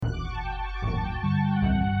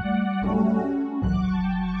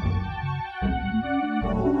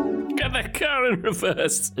that car in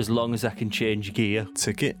reverse. As long as I can change gear.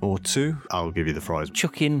 Ticket or two, I'll give you the fries.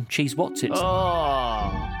 Chuck in cheese what's it?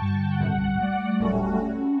 Oh.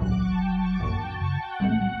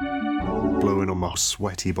 Blowing on my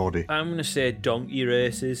sweaty body. I'm going to say donkey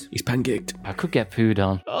races. He's pancaked. I could get pooed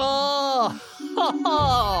on. Oh.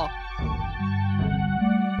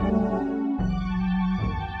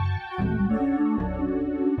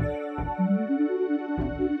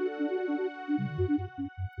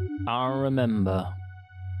 I remember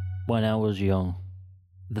when I was young,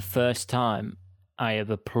 the first time I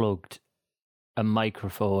ever plugged a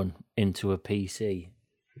microphone into a PC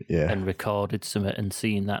and recorded something and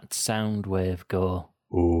seeing that sound wave go.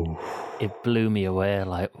 Ooh. It blew me away.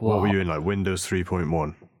 Like, what were you in, like Windows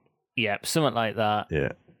 3.1? Yeah, something like that.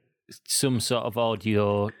 Yeah. Some sort of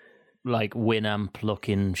audio, like Winamp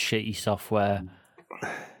looking shitty software.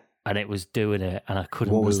 And it was doing it, and I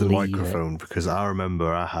couldn't believe it. What was the microphone? Because I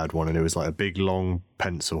remember I had one, and it was like a big, long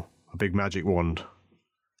pencil, a big magic wand.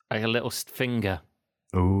 Like a little finger.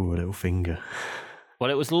 Oh, a little finger.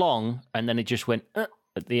 Well, it was long, and then it just went at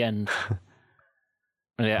the end.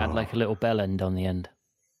 And it had like a little bell end on the end.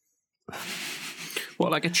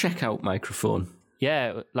 What, like a checkout microphone?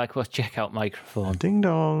 Yeah, like a checkout microphone. Ding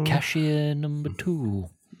dong. Cashier number 2.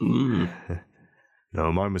 Mm.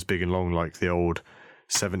 No, mine was big and long, like the old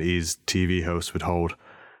 70s TV host would hold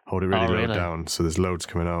it really low down, so there's loads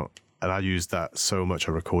coming out. And I used that so much,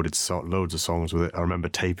 I recorded loads of songs with it. I remember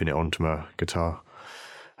taping it onto my guitar.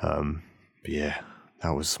 But yeah, that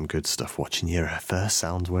was some good stuff, watching your first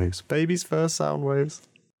sound waves, baby's first sound waves.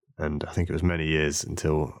 And I think it was many years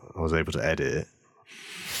until I was able to edit it.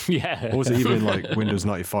 Yeah. Or was it even like Windows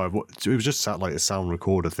 95? It was just like a sound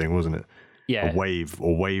recorder thing, wasn't it? Yeah. A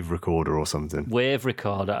wave recorder or something. Wave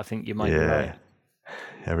recorder, I think you might be right.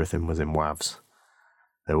 Everything was in WAVs.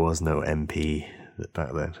 There was no MP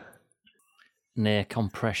back then. Ne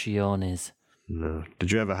compressiones. No.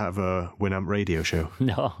 Did you ever have a Winamp radio show?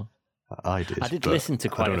 No. I did. I did listen to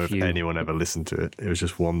quite a few. I don't know if anyone ever listened to it. It was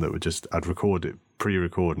just one that I'd record it,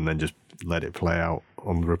 pre-record, and then just let it play out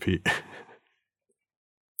on repeat.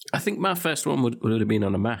 I think my first one would have been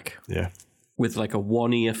on a Mac. Yeah. With like a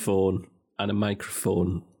one earphone and a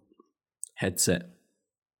microphone headset.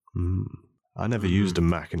 I never used a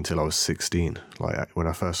Mac until I was 16, like when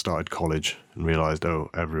I first started college and realised,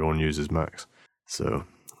 everyone uses Macs. So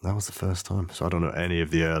that was the first time. So I don't know any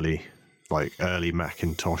of the early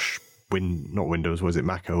Macintosh, not Windows, was it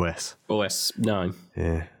Mac OS? OS 9.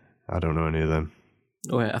 Yeah, I don't know any of them.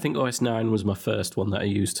 Oh, yeah, I think OS 9 was my first one that I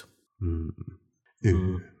used.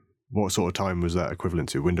 What sort of time was that equivalent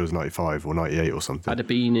to? Windows 95 or 98 or something? I'd have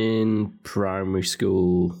been in primary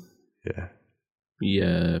school. Yeah.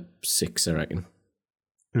 Year 6, I reckon.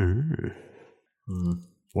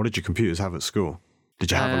 What did your computers have at school?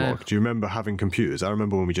 Did you have a lot? Do you remember having computers? I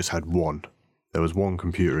remember when we just had one. There was one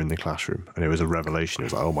computer in the classroom, and it was a revelation. It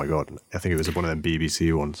was like, oh my God. I think it was one of them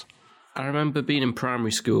BBC ones. I remember being in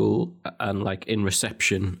primary school and like in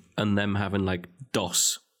reception and them having like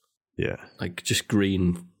DOS. Yeah. Like just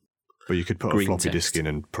green. But you could put a floppy disk in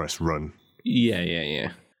and press run.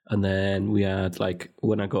 Yeah. And then we had like,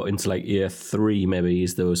 when I got into like year 3 maybe,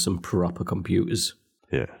 there was some proper computers.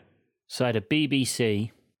 Yeah. So I had a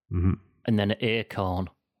BBC and then an Acorn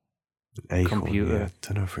computer. Yeah. I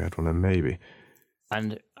don't know if we had one then, maybe.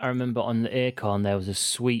 And I remember on the Acorn there was a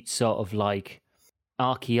sweet sort of like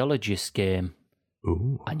archaeologist game.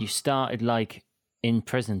 Ooh. And you started like in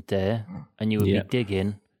present day and you would be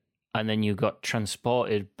digging and then you got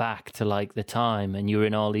transported back to like the time and you were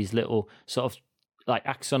in all these little sort of like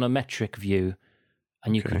axonometric view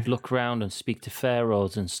and you could look around and speak to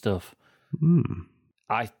pharaohs and stuff.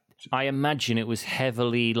 I imagine it was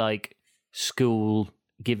heavily like school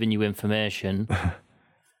giving you information,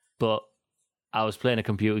 but I was playing a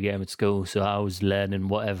computer game at school, so I was learning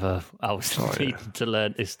whatever I was needing to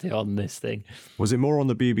learn on this thing. Was it more on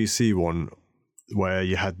the BBC one where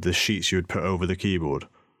you had the sheets you would put over the keyboard?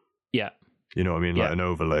 Yeah. You know what I mean? Like an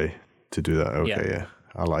overlay to do that? Okay, yeah.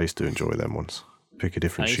 I used to enjoy them ones. Pick a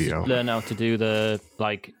different sheet out. Learn how to do the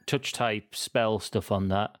like touch type spell stuff on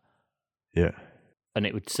that. Yeah. And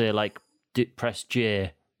it would say like press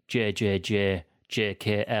J, J, J, J, J,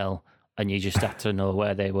 K, L, and you just had to know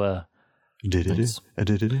where they were. Use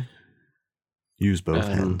both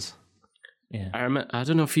hands. Yeah. I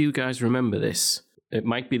don't know if you guys remember this. It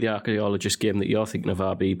might be the archaeologist game that you're thinking of,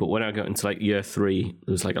 RB, but when I got into like year 3,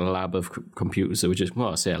 there was like a lab of computers that were just,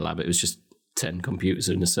 I say a lab, it was just 10 computers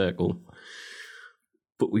in a circle.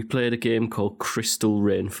 But we played a game called Crystal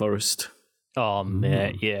Rainforest. Oh,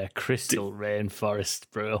 mate, yeah, Crystal Rainforest,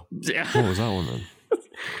 bro. What was that one then?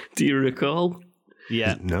 Do you recall?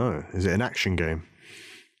 Yeah. No, is it an action game?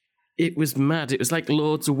 It was mad. It was like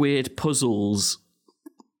loads of weird puzzles.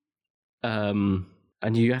 And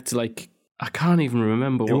you had to like, I can't even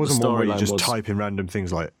remember what the storyline was. It wasn't one where you just type in random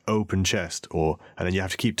things like open chest, and then you have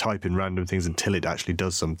to keep typing random things until it actually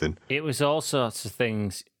does something. It was all sorts of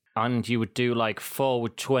things, and you would do like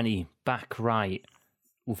forward 20, back right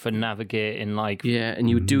for navigating like... Yeah, and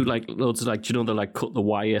you would do like loads of like, do you know, they like cut the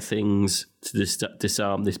wire things to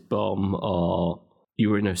disarm this bomb, or... You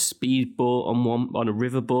were in a speedboat on a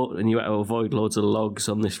riverboat, and you had to avoid loads of logs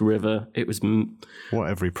on this river. It was what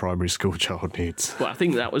every primary school child needs. Well, I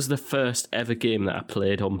think that was the first ever game that I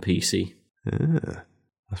played on PC. Yeah,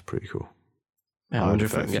 that's pretty cool. I wonder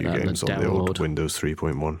if I can get that games on the old Windows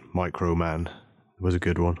 3.1. Microman was a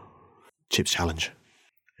good one. Chips Challenge.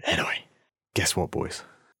 Anyway, guess what, boys?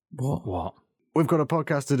 What? We've got a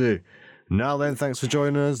podcast to do. Now then, thanks for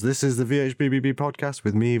joining us. This is the VHBBB podcast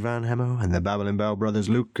with me, Van Hemmo, and the Babbling Bell brothers,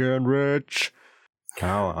 Luke and Rich.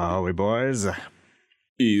 How are we, boys?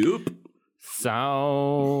 Yep.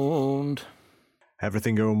 Sound.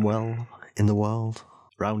 Everything going well in the world?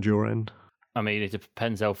 Round your end? I mean, it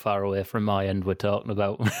depends how far away from my end we're talking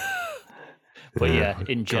about. But yeah,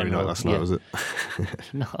 in general. Last night, was it?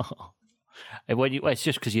 No. It's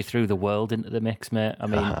just because you threw the world into the mix, mate. I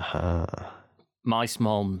mean, my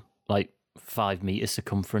small, 5 metre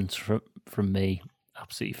circumference from me,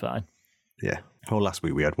 absolutely fine. Yeah. Well, last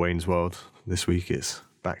week we had Wayne's World. This week it's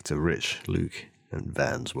back to Rich, Luke, and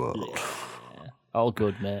Van's World. Yeah. All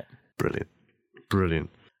good, mate. Brilliant.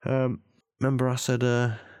 Remember I said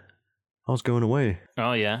I was going away?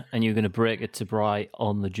 Oh, yeah. And you're going to break it to Bright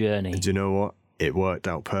on the journey. Do you know what? It worked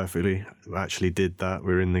out perfectly. We actually did that.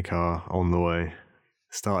 We were in the car on the way.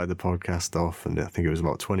 Started the podcast off, and I think it was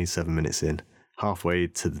about 27 minutes in. Halfway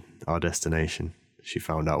to our destination, she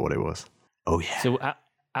found out what it was. Oh, yeah. So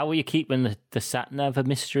how are you keeping the sat-nav a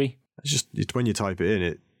mystery? It's when you type it in,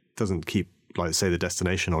 it doesn't keep, say, the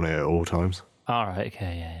destination on it at all times. All right,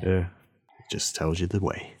 okay, yeah. It just tells you the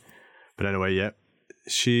way. But anyway, yeah,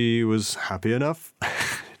 she was happy enough.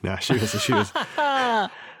 She was.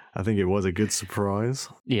 I think it was a good surprise.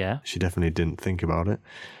 Yeah. She definitely didn't think about it.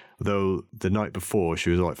 Though the night before, she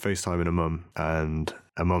was FaceTiming her mum, and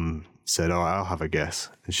her mum said, "Oh, I'll have a guess."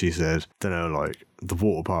 And she said, "Don't know, the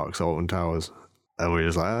water parks, Alton Towers." And we were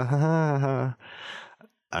just like, ah, ha, ha, ha.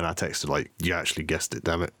 And I texted, you actually guessed it,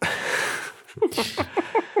 damn it.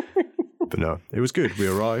 But no, it was good. We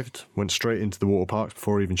arrived, went straight into the water parks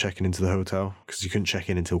before even checking into the hotel, because you couldn't check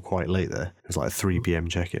in until quite late there. It was a 3 p.m.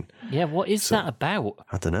 check-in. Yeah, what is that about?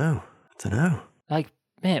 I don't know.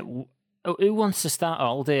 Mate, who wants to start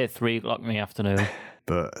all day at 3 o'clock in the afternoon?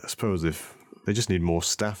 But I suppose if they just need more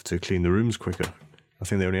staff to clean the rooms quicker. I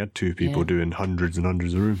think they only had 2 people doing hundreds and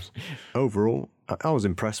hundreds of rooms. Overall, I was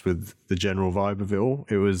impressed with the general vibe of it all.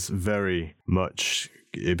 It was very much,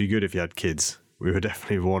 it'd be good if you had kids. We were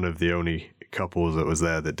definitely one of the only couples that was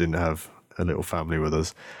there that didn't have a little family with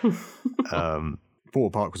us. Water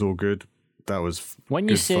park was all good. That was When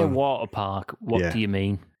you say fun. Water park, what do you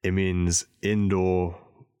mean? It means indoor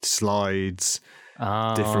slides,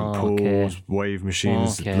 different pools, wave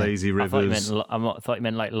machines, lazy rivers. I thought you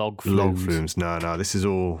meant log flumes. Log flumes. No. This is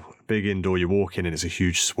all big indoor. You walk in and it's a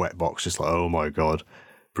huge sweat box. Just oh my God.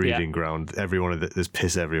 Breeding ground. There's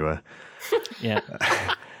piss everywhere. Yeah.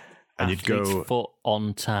 And you'd go... foot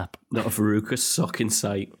on tap. Not a Veruca sock in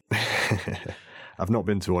sight. I've not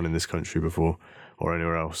been to one in this country before or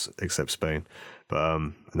anywhere else except Spain. But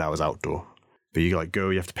and that was outdoor. But you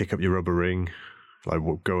you have to pick up your rubber ring.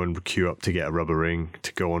 Go and queue up to get a rubber ring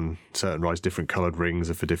to go on certain rides. Different coloured rings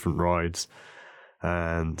are for different rides,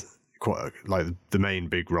 and the main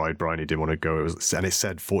big ride Bryony didn't want to go. It said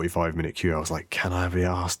 45-minute queue. I was like, can I be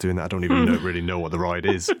arsed doing that? I don't even really know what the ride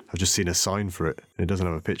is. I've just seen a sign for it. It doesn't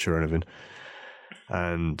have a picture or anything.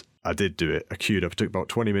 And I did do it. I queued up. It took about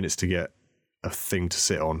 20 minutes to get a thing to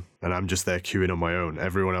sit on, and I'm just there queuing on my own.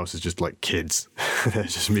 Everyone else is just kids. They're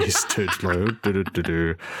just me stood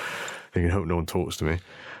thinking, hope no one talks to me.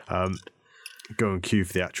 Go and queue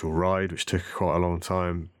for the actual ride, which took quite a long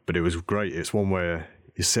time, but it was great. It's one where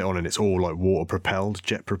you sit on and it's all water propelled,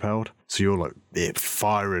 jet propelled. So you're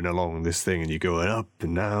firing along this thing, and you're going up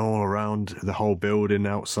and down all around the whole building,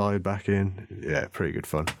 outside, back in. Yeah, pretty good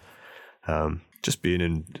fun. Just being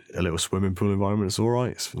in a little swimming pool environment is all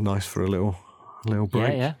right. It's nice for a little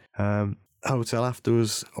break. Yeah. Hotel after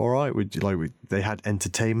was all right. They had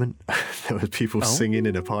entertainment. There were people singing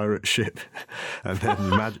in a pirate ship, and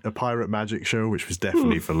then a pirate magic show, which was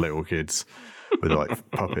definitely for little kids with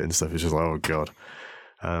puppet and stuff. It's just oh God.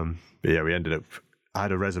 But yeah, we ended up. I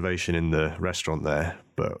had a reservation in the restaurant there,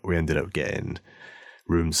 but we ended up getting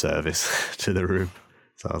room service to the room.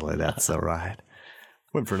 So I was like, that's all right.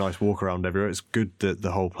 Went for a nice walk around everywhere. It's good that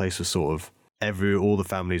the whole place was sort of all the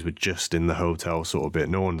families were just in the hotel sort of bit.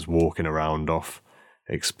 No one's walking around off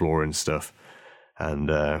exploring stuff.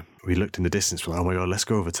 And we looked in the distance. We're like, oh my God, let's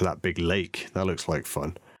go over to that big lake. That looks like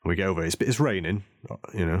fun. And we get over. It's raining,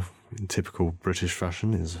 you know, in typical British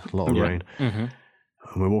fashion. There's a lot of rain. Mm-hmm.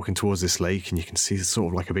 And we're walking towards this lake, and you can see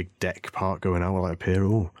sort of like a big deck park going out like a pier.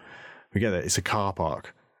 Oh, we get there. It's a car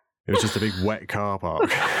park. It was just a big wet car park.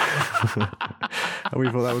 And we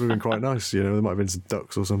thought that would have been quite nice. You know, there might have been some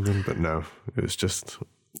ducks or something, but no, it was just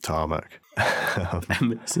tarmac.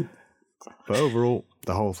 Amazing. But overall,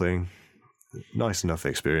 the whole thing, nice enough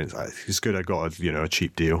experience. It's good I got a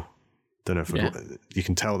cheap deal. Don't know if you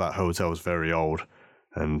can tell that hotel is very old,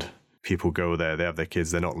 and people go there, they have their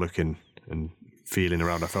kids, they're not looking and feeling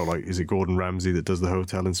around. I felt like, is it Gordon Ramsay that does the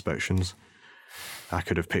hotel inspections? I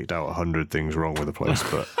could have picked out 100 things wrong with the place,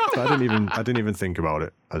 but I didn't even think about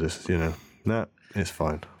it. I just, nah, it's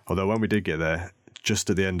fine. Although when we did get there, just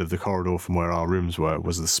at the end of the corridor from where our rooms were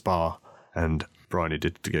was the spa, and Bryony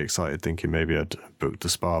did get excited thinking maybe I'd booked the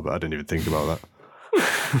spa, but I didn't even think about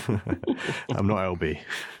that. I'm not LB.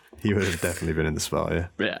 He would have definitely been in the spa, yeah.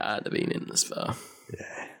 Yeah, I'd have been in the spa.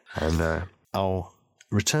 Yeah. And I'll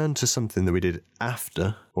return to something that we did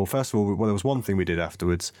after. Well, first of all, there was one thing we did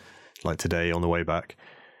afterwards, like today on the way back.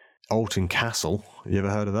 Alton Castle. You ever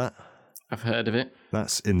heard of that? I've heard of it.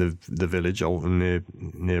 That's in the village, Alton,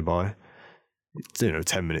 nearby. It's,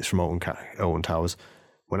 10 minutes from Alton Towers.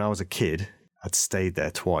 When I was a kid, I'd stayed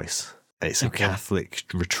there twice. It's a Catholic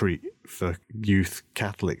retreat for youth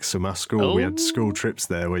Catholics. So my school, we had school trips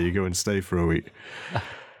there where you go and stay for a week.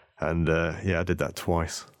 And I did that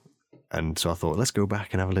twice. And so I thought, let's go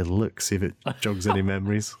back and have a little look, see if it jogs any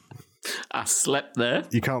memories. I slept there.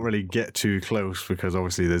 You can't really get too close because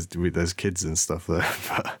obviously there's kids and stuff there.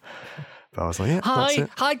 But I was like, yeah, that's it.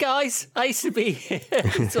 Hi guys. I used to be here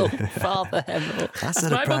until Father Hemel. That's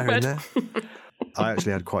not a prayer in there. I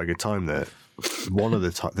actually had quite a good time there.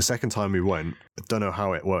 The second time we went, I don't know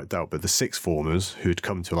how it worked out, but the sixth formers who'd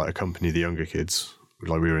come to accompany the younger kids,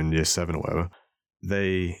 like we were in year 7 or whatever,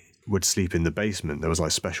 they would sleep in the basement. There was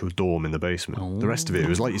a special dorm in the basement. Oh. The rest of it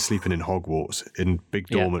was like you're sleeping in Hogwarts, in big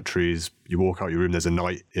dormitories. You walk out your room, there's a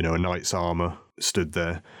knight's armour stood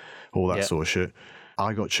there, all that sort of shit.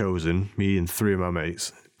 I got chosen, me and 3 of my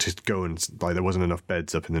mates, to go and, there wasn't enough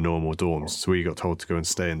beds up in the normal dorms, so we got told to go and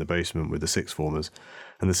stay in the basement with the sixth formers.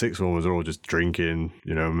 And the sixth formers are all just drinking,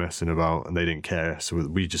 messing about, and they didn't care. So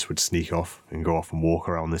we just would sneak off and go off and walk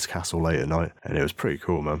around this castle late at night. And it was pretty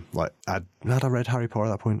cool, man. Had I read Harry Potter at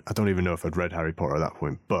that point? I don't even know if I'd read Harry Potter at that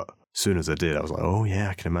point, but as soon as I did, I was like, oh yeah,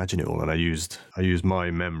 I can imagine it all. And I used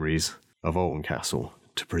my memories of Alton Castle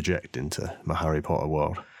to project into my Harry Potter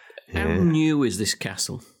world. Yeah. How new is this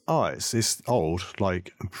castle? Oh, it's old.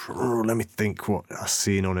 Let me think what I've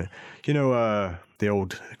seen on it. The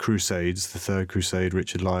old Crusades, the Third Crusade,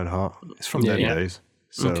 Richard Lionheart. It's from them days.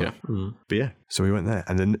 So, okay. But yeah, so we went there.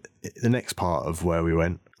 And then the next part of where we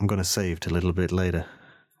went, I'm going to save to a little bit later.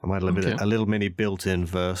 I might have a little mini built-in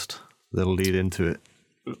first that'll lead into it.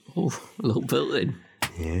 Oh, a little built-in?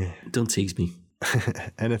 Yeah. Don't tease me.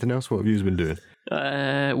 Anything else? What have you been doing?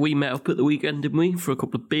 We met up at the weekend, didn't we, for a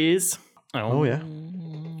couple of beers? Oh yeah.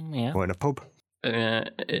 Yeah. Or in a pub? In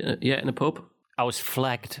a pub. I was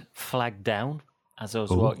flagged down as I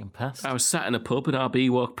was walking past. I was sat in a pub and RB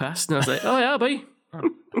walked past and I was like, oh yeah, RB.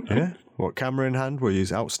 Yeah? What, camera in hand? Were you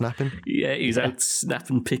out snapping? Yeah, he was out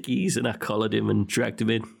snapping pickies and I collared him and dragged him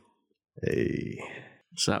in. Hey.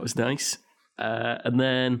 So that was nice. And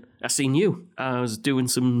then I seen you. I was doing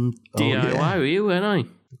some DIY with you, weren't I?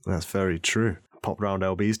 That's very true. Popped round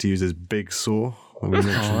LB's to use his big saw that we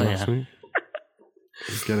mentioned last week.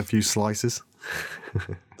 Get a few slices.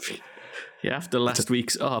 Yeah, after last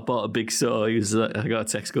week's, I bought a big saw. I got a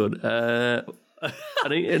text going, I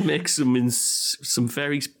need to make some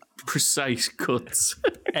very precise cuts.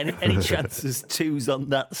 Any chances twos on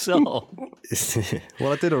that saw?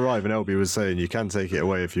 Well, I did arrive and LB was saying you can take it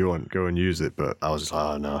away if you want, go and use it, but I was just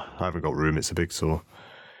like, oh no, I haven't got room, it's a big saw.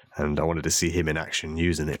 And I wanted to see him in action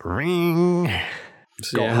using it. Ring!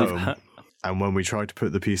 So, got home, and when we tried to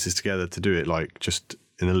put the pieces together to do it, just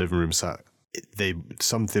in the living room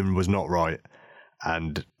something was not right,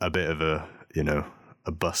 and a bit of a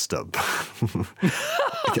bust up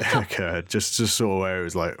occurred. Just sort of where it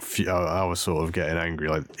was I was sort of getting angry.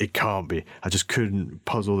 It can't be. I just couldn't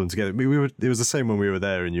puzzle them together. It was the same when we were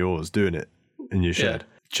there in yours doing it in your shed.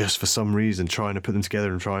 Just for some reason, trying to put them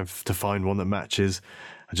together and trying to find one that matches.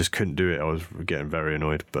 I just couldn't do it. I was getting very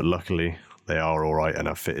annoyed, but luckily they are all right, and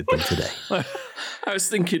I fitted them today. I was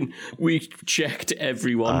thinking we checked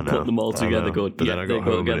everyone, put them all together, good. But then I got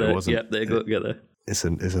home and it wasn't. Yep, they go together. It's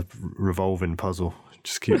a revolving puzzle. It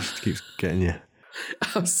just keeps getting you.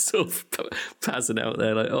 I'm so passing out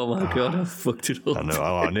there, like, oh my God, I fucked it up. I know.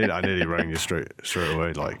 I nearly rang you straight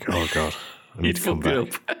away, like, oh God, I need to come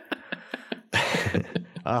back.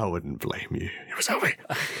 I wouldn't blame you. It was Elby.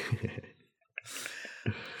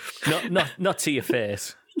 Not to your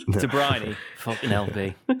face. To Bryony, fucking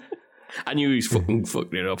LB. I knew he was fucking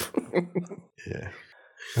fucking it up.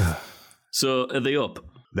 Yeah. So are they up?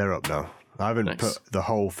 They're up now. I haven't put the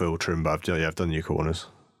whole filter in, but I've done your corners.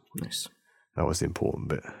 Nice. That was the important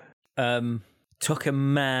bit. Took a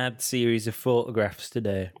mad series of photographs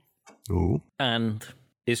today. Ooh. And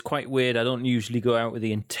it's quite weird. I don't usually go out with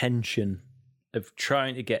the intention of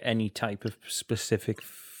trying to get any type of specific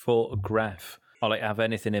photograph or like have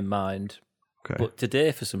anything in mind. Okay. But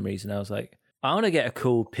today, for some reason, I was like, I want to get a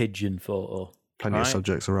cool pigeon photo. Plenty of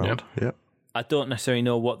subjects around. Yep. I don't necessarily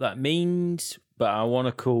know what that means, but I want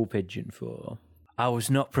a cool pigeon photo. I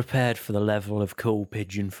was not prepared for the level of cool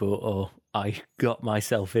pigeon photo I got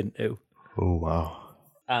myself into. Oh, wow.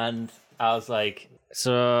 And I was like,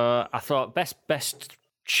 so I thought best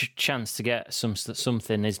chance to get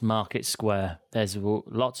something is Market Square. There's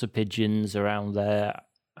lots of pigeons around there.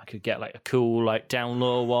 I could get like a cool like down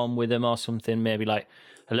low one with them or something, maybe like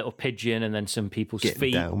a little pigeon and then some people's feet.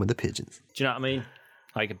 Getting down with the pigeons. Do you know what I mean?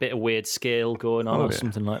 Like a bit of weird scale going on or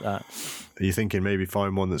something like that. Are you thinking maybe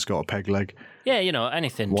find one that's got a peg leg? Yeah,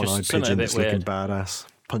 anything. One-eyed just something pigeon a bit that's weird. looking badass,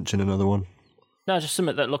 punching another one. No, just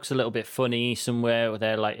something that looks a little bit funny somewhere where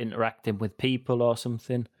they're like interacting with people or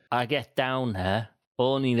something. I get down there,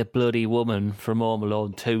 only the bloody woman from Home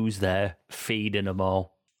Alone 2's there feeding them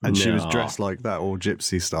all. And she was dressed like that, all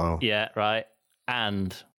gypsy style. Yeah, right.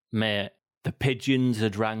 And, mate, the pigeons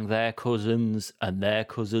had rang their cousins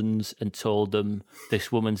and told them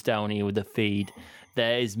this woman's down here with the feed.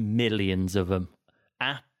 There's millions of them.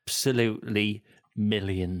 Absolutely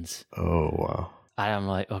millions. Oh, wow. And I'm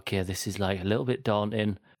like, okay, this is like a little bit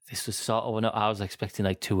daunting. This was sort of, I was expecting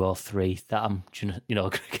like 2 or 3 that I'm,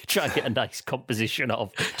 trying to get a nice composition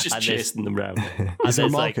of. Just chasing them around. Is there a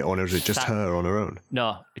market on, or is it just her on her own?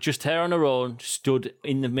 No, just her on her own, stood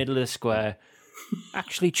in the middle of the square,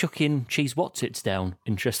 actually chucking cheese Wotsits down,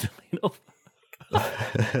 interestingly enough.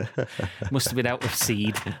 Must have been out of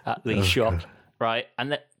seed at the shop, right?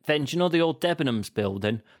 And then, do you know the old Debenhams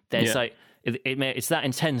building? There's like, it's that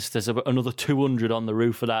intense. There's another 200 on the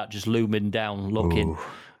roof of that, just looming down, looking,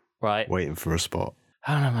 right? Waiting for a spot.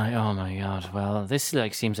 And I'm like, oh my God, well, this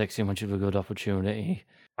like seems like so much of a good opportunity.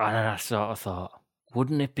 And then I sort of thought,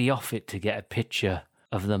 wouldn't it be off it to get a picture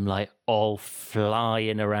of them like all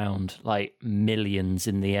flying around, like millions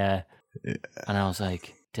in the air? Yeah. And I was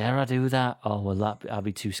like, dare I do that? Or will I'll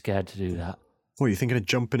be too scared to do that? What, are you thinking of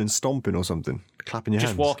jumping and stomping or something? Clapping your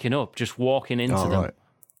hands? Just walking into them. Right.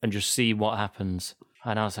 And just see what happens.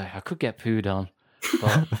 And I was like, I could get pooed on,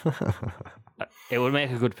 but it would make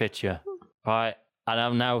a good picture, right? And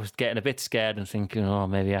I'm now getting a bit scared and thinking, oh,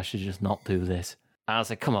 maybe I should just not do this. And I was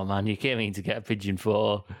like, come on, man, you came in to get a pigeon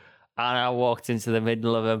photo. And I walked into the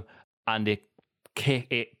middle of them, and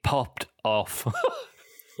it popped off.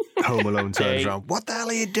 Home Alone turns around. What the hell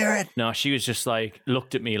are you doing? No, she was just like,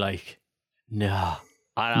 looked at me like, no.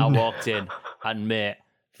 And I walked in, and mate,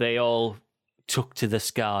 they all took to the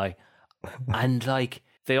sky, and like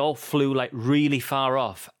they all flew like really far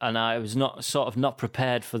off, and I was not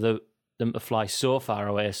prepared for them to fly so far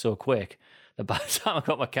away so quick that by the time I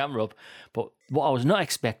got my camera up, but what I was not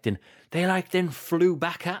expecting, they like then flew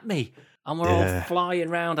back at me, and we're all flying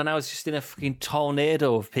around, and I was just in a fucking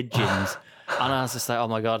tornado of pigeons. And I was just like, oh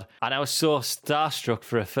my God. And I was so starstruck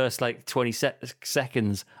for the first like 20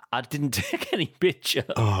 seconds, I didn't take any picture.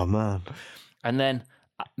 Oh man. And then,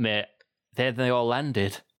 mate, then they all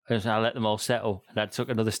landed, and I let them all settle, and I took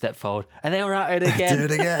another step forward, and they were at it again. Do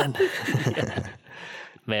it again.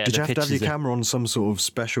 Mate, did you have to have your camera on some sort of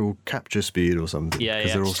special capture speed or something? Yeah,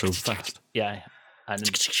 because they're all so fast. Yeah, and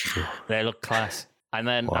they look class. And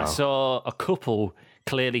then I saw a couple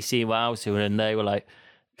clearly see what I was doing, and they were like,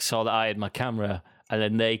 saw that I had my camera, and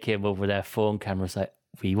then they came over with their phone cameras like,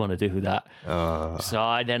 we want to do that. So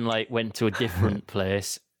I then like went to a different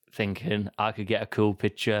place, thinking I could get a cool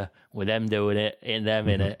picture with them doing it, in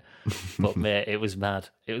it. But mate, it was mad.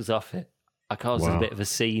 It was off it. I caused a bit of a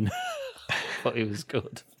scene, but it was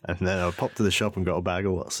good. And then I popped to the shop and got a bag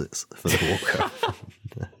of Wotsits for the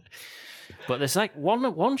walkout. But there's like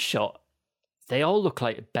one shot, they all look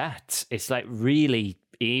like bats. It's like really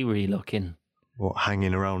eerie looking. What,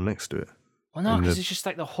 hanging around next to it? Well, no, because it's just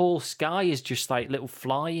like the whole sky is just like little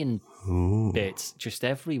flying bits just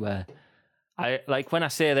everywhere. I like when I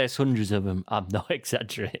say there's hundreds of them, I'm not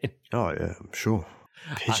exaggerating. Oh yeah, I'm sure.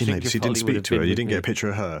 Pigeon lady. So you didn't speak to her. You didn't get a picture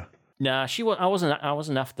of her. Nah, I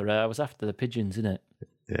wasn't after her. I was after the pigeons, innit?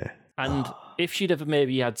 Yeah. And if she'd ever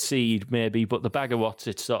maybe had seed, maybe, but the bag of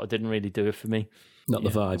Wotsits sort of didn't really do it for me. Not the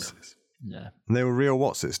vibe. Yeah. And they were real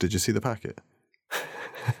Wotsits. Did you see the packet?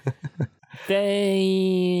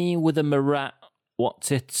 They were the Marat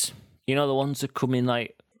Wotsits. You know, the ones that come in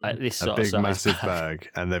like this sort of size. A big, massive bag,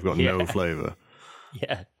 and they've got no flavour.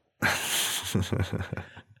 Yeah.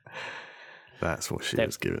 That's what she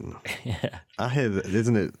was given. Yeah. I hear that,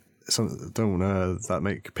 isn't it? Don't that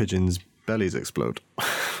make pigeons' bellies explode?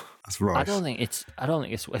 That's rice. I don't think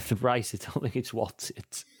it's with the rice. I don't think it's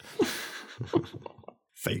Wotsits.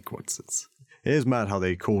 Fake Wotsits. It is mad how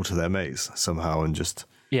they call to their mates somehow and just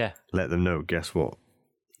let them know. Guess what?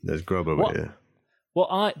 There's grub over here.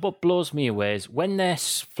 What blows me away is when they're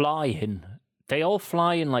flying, they all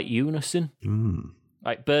fly in like unison.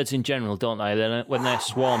 Like birds in general, don't they? Then when they're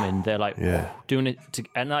swarming, they're like doing it,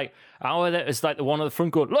 and like how are they? It's like the one at the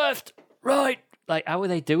front going left, right. Like how are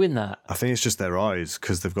they doing that? I think it's just their eyes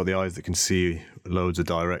because they've got the eyes that can see loads of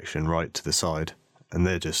direction right to the side, and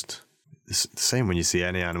they're just it's the same when you see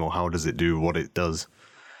any animal. How does it do what it does?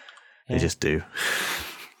 They just do.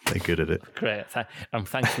 They're good at it. Great. I'm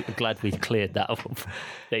glad we cleared that up.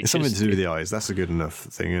 It's something to do with the eyes. That's a good enough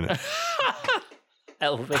thing, isn't it?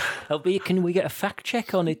 LB, can we get a fact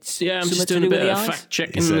check on it? Yeah, I'm just doing a bit of fact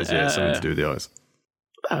checking. He says, something to do with the eyes.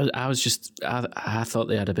 I thought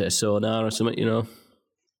they had a bit of sonar or something, you know,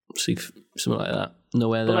 see something like that. Know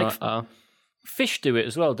where they are. Fish do it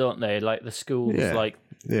as well, don't they? Like the schools, like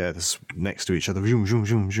they're next to each other. Zoom, zoom,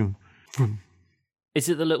 zoom, zoom, zoom. Is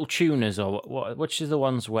it the little tuners or what? Which is the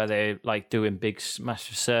ones where they're like doing big,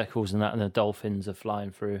 massive circles and that, and the dolphins are flying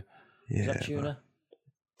through? Yeah, is that tuna?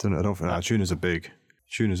 I don't think tunas are big.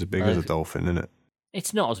 Tunas are big as a dolphin, isn't it?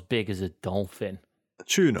 It's not as big as a dolphin. A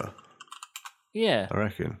tuna? Yeah. I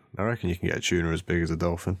reckon you can get a tuna as big as a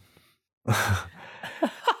dolphin.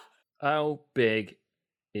 How big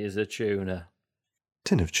is a tuna? A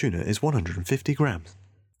tin of tuna is 150 grams.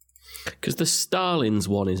 Because the Starlings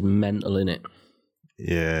one is mental, innit?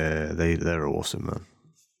 Yeah, they're awesome, man.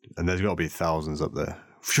 And there's got to be thousands up there.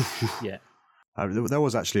 Yeah. There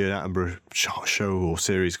was actually an Attenborough show or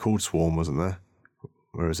series called Swarm, wasn't there?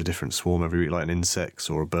 Where it was a different swarm every week, like an insects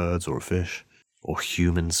or a birds or a fish. Or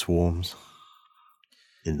human swarms.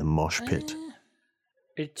 In the mosh pit.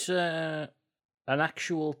 It's an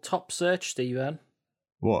actual top search, Stephen.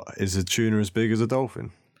 What? Is a tuna as big as a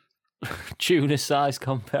dolphin? Tuna size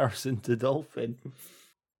comparison to dolphin.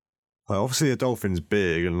 Well, obviously a dolphin's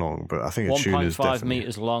big and long, but I think a tuna is 1.5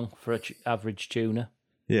 metres long for an average tuna.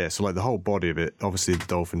 Yeah, so like the whole body of it, obviously the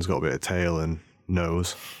dolphin's got a bit of tail and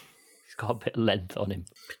nose. He's got a bit of length on him.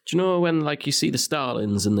 Do you know when like you see the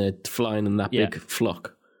Starlings and they're flying in that big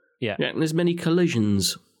flock? Yeah. And there's many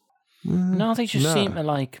collisions. No, they just seem to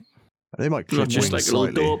like... They might clip just like slightly.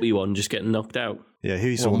 A little dopey one just getting knocked out. Yeah,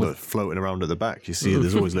 he's the one that's floating around at the back. You see,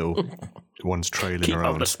 there's always little ones trailing Keep around.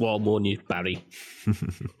 Keep out the swarm, won't you, Barry?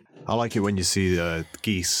 I like it when you see the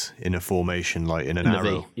geese in a formation, like in an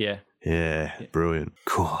arrow. Yeah, brilliant.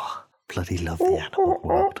 Cool. Bloody love the animal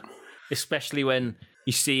world. Especially when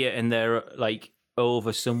you see it and they're like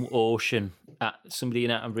over some ocean. Somebody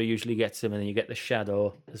in Attenborough usually gets them, and then you get the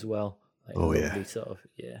shadow as well. Like sort of,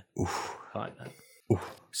 Oof. I like that.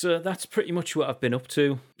 Oof. So that's pretty much what I've been up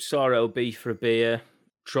to. Saw LB for a beer.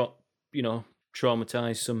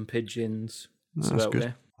 Traumatized some pigeons. That's good.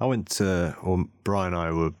 There. I went to, Brian and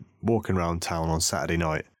I were walking around town on Saturday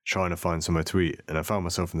night trying to find somewhere to eat, and I found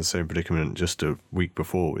myself in the same predicament just a week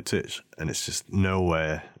before with Titch, and it's just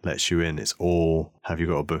nowhere lets you in. It's all, have you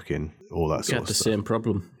got a booking, all that sort of stuff. You had the same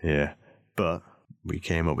problem. Yeah, but we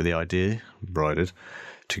came up with the idea, Brian did,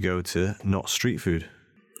 to go to Not Street Food.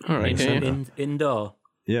 All right, indoor.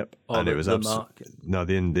 Yep, and it was the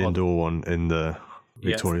indoor one in the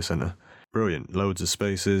Victoria Centre. Brilliant, loads of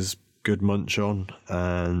spaces, good munch on,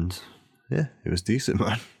 and yeah, it was decent,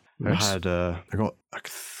 man. Nice.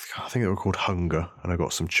 I think they were called Hunger, and I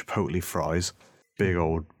got some Chipotle fries, big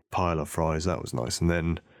old pile of fries. That was nice. And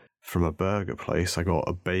then from a burger place, I got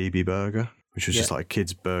a baby burger, which was just like a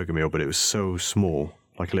kid's burger meal, but it was so small,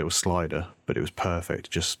 like a little slider, but it was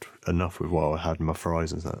perfect, just enough with what I had in my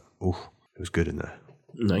fries and that. Ooh, it was good in there.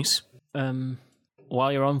 Nice.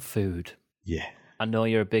 While you're on food, I know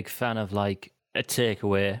you're a big fan of like a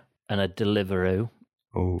takeaway and a Deliveroo.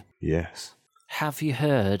 Oh, yes. Have you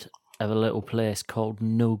heard of a little place called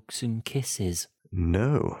Nugs and Kisses?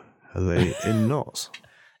 No. Are they in Notts?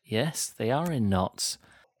 Yes, they are in knots.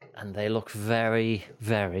 And they look very,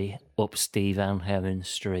 very up Steve Van Herren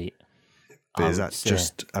Street. But is that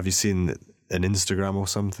just, have you seen an Instagram or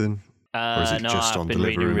something? Or is it just on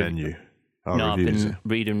Deliveroo menu? No, reviews, I've been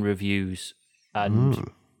reading reviews and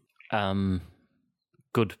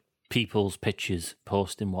good people's pictures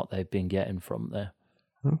posting what they've been getting from there.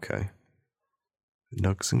 Okay.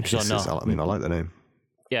 Nugs and Kisses. I like the name.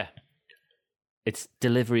 Yeah. It's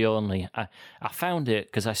delivery only. I found it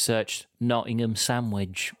because I searched Nottingham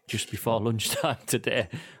sandwich just before lunchtime today.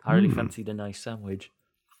 I really fancied a nice sandwich.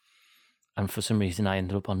 And for some reason, I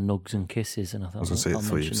ended up on Nugs and Kisses. And I thought, I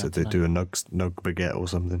thought you said they'd do a nug baguette or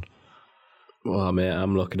something. Well, mate,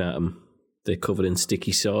 I'm looking at them. They're covered in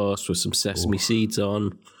sticky sauce with some sesame seeds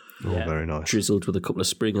on. Oh, very nice. Drizzled with a couple of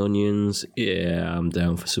spring onions. Yeah, I'm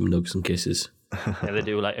down for some Nugs and Kisses. Yeah, they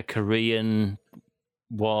do like a Korean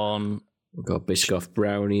one. We've got Biscoff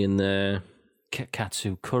brownie in there.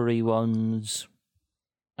 Katsu curry ones.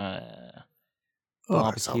 Barbecue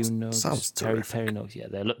nugs. Sounds terrific. Peri nugs. Yeah,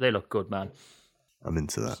 they look good, man. I'm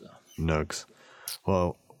into that. So. Nugs.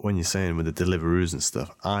 Well, when you're saying with the Deliveroos and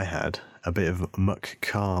stuff, I had a bit of muck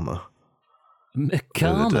karma. Muck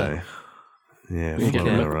karma? Yeah, floating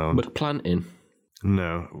around. Muck planting?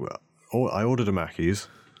 No. I ordered a Mackey's,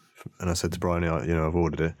 and I said to Brian, I've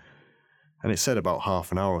ordered it. And it said about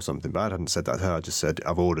half an hour or something, but I hadn't said that to her. I just said,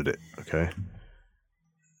 I've ordered it, okay?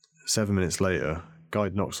 7 minutes later, guy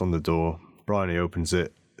knocks on the door. Bryony opens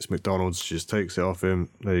it. It's McDonald's. She just takes it off him.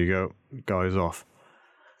 There you go. Guy's off.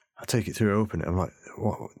 I take it through, open it. I'm like,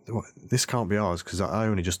 what? This can't be ours because I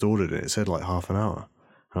only just ordered it. It said like half an hour.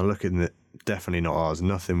 And I look in it, definitely not ours.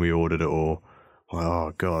 Nothing we ordered at all. I'm like,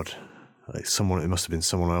 oh, God. Like it must have been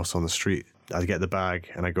someone else on the street. I get the bag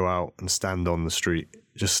and I go out and stand on the street.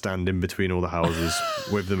 Just stand in between all the houses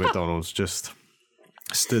with the McDonald's. Just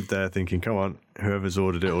stood there thinking, come on, whoever's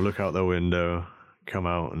ordered it will look out their window, come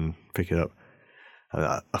out and pick it up.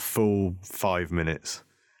 And a full 5 minutes,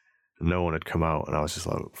 no one had come out. And I was just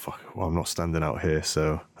like, fuck, well, I'm not standing out here.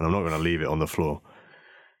 And I'm not going to leave it on the floor.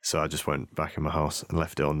 So I just went back in my house and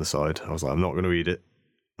left it on the side. I was like, I'm not going to eat it.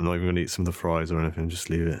 I'm not even going to eat some of the fries or anything. Just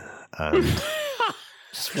leave it. And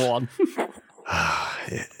just one.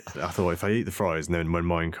 I thought if I eat the fries and then when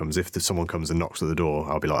mine comes, if someone comes and knocks at the door,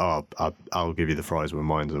 I'll be like, oh, I'll give you the fries when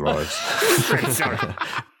mine arrives.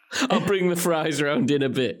 I'll bring the fries around in a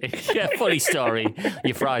bit. Yeah, funny story.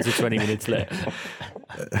 Your fries are 20 minutes late.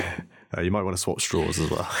 You might want to swap straws as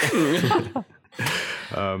well.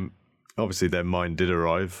 Obviously, then mine did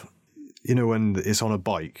arrive. You know, when it's on a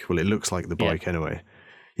bike, well, it looks like the bike anyway.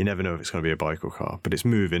 You never know if it's going to be a bike or car, but it's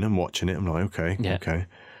moving. I'm watching it. I'm like, okay.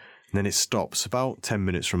 And then it stops about 10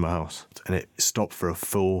 minutes from my house. And it stopped for a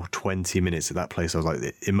full 20 minutes at that place. I was like,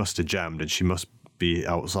 it must have jammed and she must be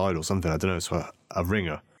outside or something. I don't know. So I ring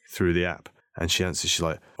her through the app and she answers. She's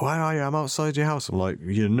like, where are you? I'm outside your house. I'm like,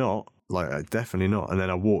 you're not. Like, definitely not. And then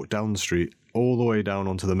I walked down the street all the way down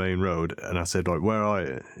onto the main road. And I said, like, where are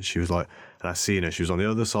you? And she was like, and I seen her. She was on the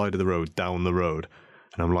other side of the road, down the road.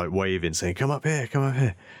 And I'm like waving, saying, come up here, come up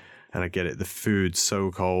here. And I get it, the food's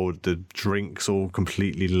so cold, the drinks all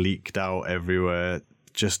completely leaked out everywhere.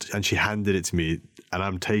 And she handed it to me, and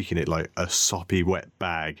I'm taking it like a soppy wet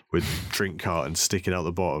bag with drink cartons sticking out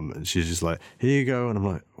the bottom. And she's just like, here you go. And I'm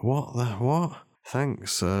like, what?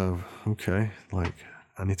 Thanks. Okay. Like,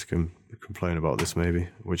 I need to complain about this maybe,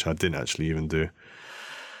 which I didn't actually even do.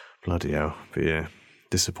 Bloody hell. But yeah,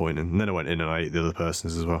 disappointing. And then I went in and I ate the other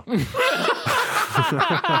person's as well.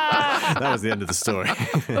 That was the end of the story.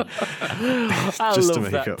 Just to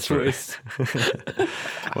make up for it.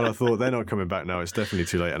 Well, I thought they're not coming back now. It's definitely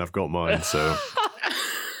too late, and I've got mine. So,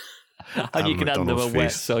 and you can hand them a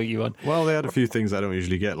wet soggy one. Well, they had a few things I don't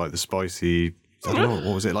usually get, like the spicy. I don't know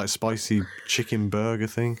what was it, like spicy chicken burger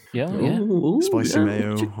thing? Yeah. Spicy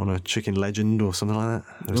mayo on a chicken legend or something like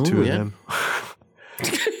that. There was two of them.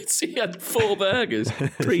 So you had 4 burgers,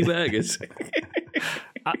 3 burgers.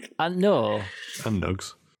 I know. And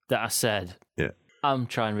nugs. That I said. Yeah. I'm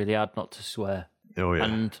trying really hard not to swear. Oh yeah.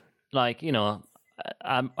 And like, you know,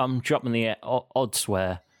 I'm dropping the odd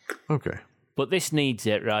swear. Okay. But this needs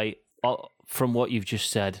it, right? From what you've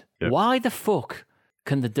just said. Yep. Why the fuck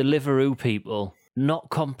can the Deliveroo people not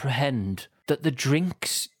comprehend that the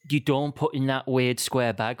drinks you don't put in that weird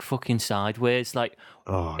square bag fucking sideways? Like,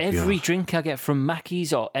 every drink I get from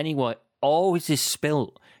Mackey's or anywhere always is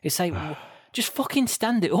spilt. It's like, just fucking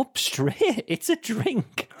stand it up straight. It's a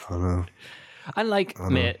drink. I know. And like,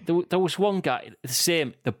 mate, there was one guy, the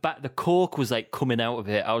same, the Coke was like coming out of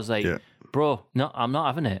it. I was like, bro, no, I'm not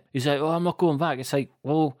having it. He's like, oh, I'm not going back. It's like,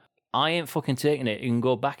 well, I ain't fucking taking it. You can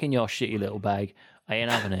go back in your shitty little bag. I ain't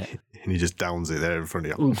having it. And he just downs it there in front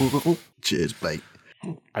of you. Cheers, mate.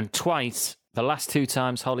 And twice, the last 2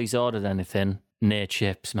 times Holly's ordered anything, near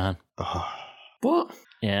chips, man. What?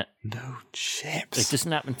 Yeah. No chips. It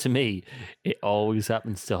doesn't happen to me. It always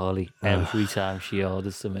happens to Holly. Every time she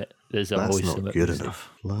orders something, there's always something. That's not good enough.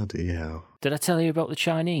 Bloody hell. Did I tell you about the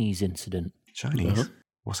Chinese incident? Chinese? Uh-huh.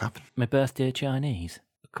 What's happened? My birthday Chinese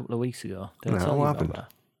a couple of weeks ago. Did I tell you what about happened?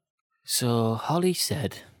 that? So Holly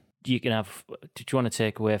said, did you want to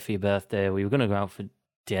take away for your birthday? We were going to go out for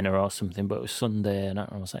dinner or something, but it was Sunday, and I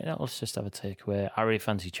was like, no, let's just have a takeaway. I really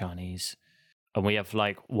fancy Chinese. And we have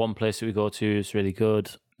like one place that we go to is really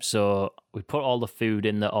good. So we put all the food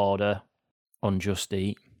in the order on Just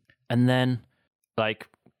Eat. And then, like,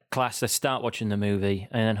 class, they start watching the movie.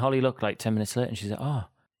 And then Holly looked like 10 minutes later and she's like, oh,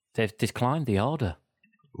 they've declined the order.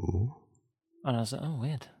 Ooh. And I was like, oh,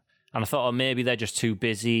 weird. And I thought, oh, maybe they're just too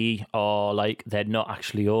busy, or like they're not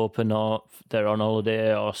actually open, or they're on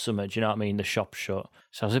holiday or something. Do you know what I mean? The shop's shut.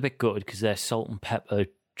 So I was a bit gutted because their salt and pepper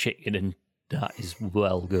chicken, and that is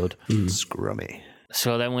well good. Scrummy.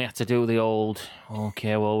 So then we had to do the old,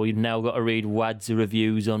 okay, well, we've now got to read wads of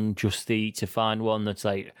reviews on Just Eat to find one that's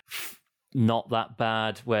like not that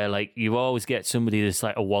bad, where like you always get somebody that's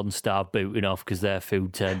like a 1-star booting off because their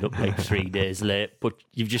food turned up like 3 days late. But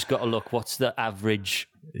you've just got to look, what's the average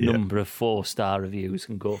number of 4-star reviews,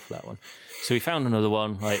 and go for that one. So we found another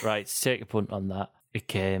one, like, right, let's take a punt on that. It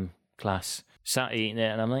came, class. Sat eating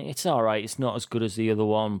it, and I'm like, it's all right. It's not as good as the other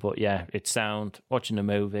one, but yeah, it's sound. Watching the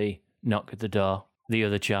movie, knock at the door. The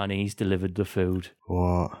other Chinese delivered the food.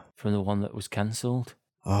 What? From the one that was cancelled.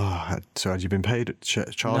 Oh, so had you been paid,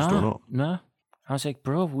 charged or not? No. I was like,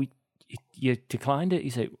 bro, you declined it.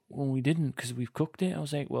 He's like, well, we didn't because we've cooked it. I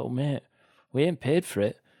was like, well, mate, we ain't paid for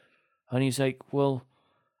it. And he's like, well,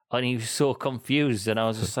 and he was so confused, and I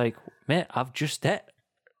was just like, mate, I've just ate.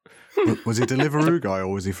 Was he a Deliveroo guy, or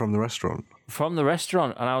was he from the restaurant? From the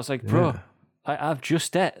restaurant. And I was like, bro, I've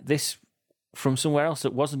just ate this from somewhere else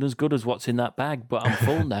that wasn't as good as what's in that bag, but I'm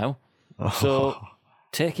full now. So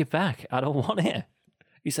take it back. I don't want it.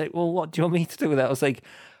 He's like, well, what do you want me to do with that? I was like,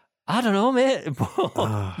 I don't know, mate.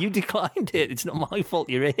 But you declined it. It's not my fault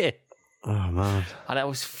you're here. Oh, man. And I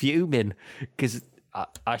was fuming because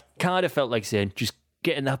I kind of felt like saying, just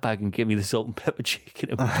get in that bag and give me the salt and pepper chicken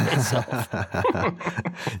and piss off.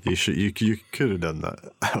 You could have done that.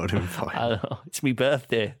 That would have been fine. I don't know. It's my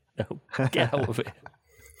birthday. No, get out of it.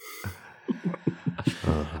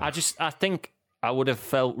 I think I would have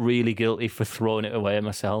felt really guilty for throwing it away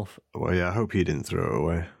myself. Well, yeah, I hope he didn't throw it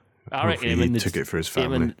away. I reckon he took it for his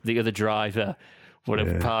family. Him and the other driver would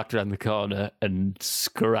have parked around the corner and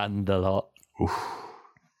scranned a lot. Oof.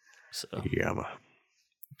 So, yeah.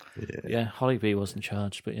 Yeah, Holly B wasn't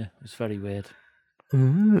charged, but yeah, it was very weird.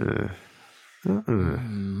 You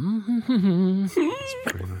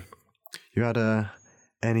had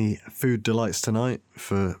any food delights tonight?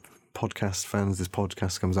 For podcast fans, this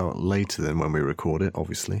podcast comes out later than when we record it,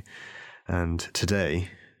 obviously. And today,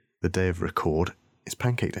 the day of record, is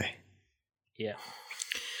Pancake Day. Yeah.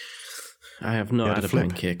 I have not had a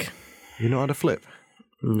pancake. You not had a flip?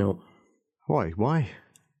 No. Why?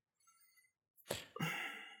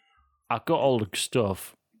 I got all the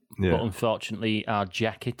stuff, Yeah. but unfortunately our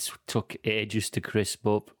jackets took ages to crisp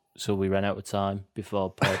up, so we ran out of time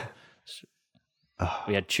before pod.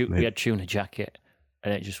 We had tuna jacket,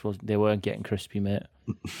 and it just wasn't. They weren't getting crispy, mate.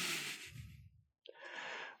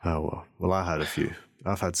 Oh, well, I had a few.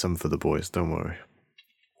 I've had some for the boys, don't worry.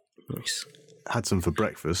 Nice. Had some for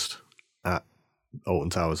breakfast at Alton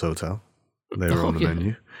Towers Hotel. They were on the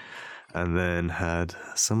menu. And then had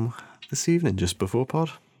some this evening, just before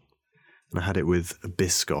pod. And I had it with a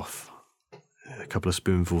Biscoff. A couple of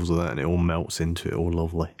spoonfuls of that, and it all melts into it, all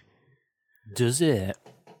lovely. Does it?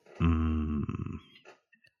 I'm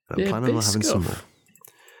planning on having some more.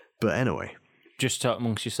 But anyway. Just talk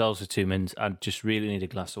amongst yourselves for 2 minutes. I just really need a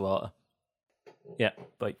glass of water. Yeah,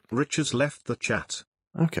 bye. Richard's left the chat.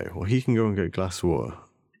 Okay, well, he can go and get a glass of water,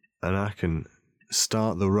 and I can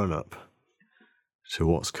start the run-up to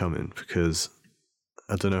what's coming, because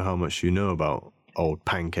I don't know how much you know about old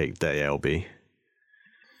Pancake Day, LB.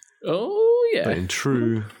 Oh, yeah. But in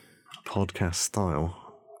true podcast style,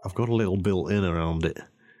 I've got a little built-in around it.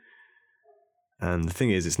 And the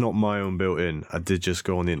thing is, it's not my own built-in. I did just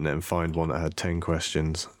go on the internet and find one that had 10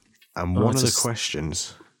 questions. And one of the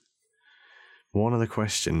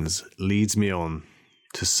questions leads me on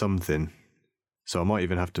to something. So I might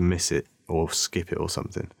even have to miss it or skip it or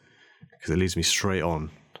something. Because it leads me straight on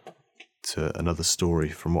to another story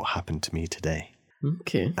from what happened to me today.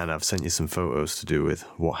 Okay. And I've sent you some photos to do with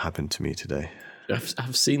what happened to me today.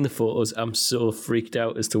 I've seen the photos. I'm so freaked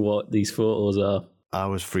out as to what these photos are. I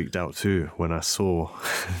was freaked out too when I saw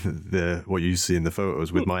what you see in the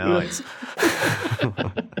photos with my eyes.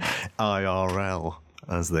 IRL,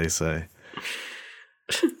 as they say.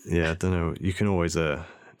 Yeah, I don't know. You can always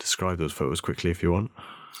describe those photos quickly if you want.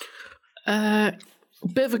 A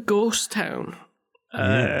bit of a ghost town.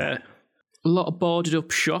 A lot of boarded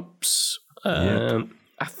up shops. I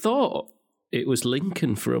thought it was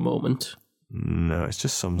Lincoln for a moment. No, it's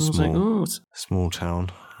just some small town,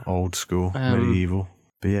 old school, medieval.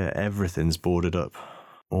 But yeah, everything's boarded up.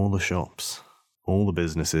 All the shops, all the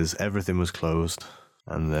businesses, everything was closed.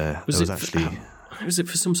 And was it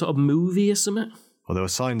for some sort of movie or something? Well, there were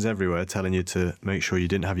signs everywhere telling you to make sure you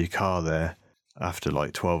didn't have your car there after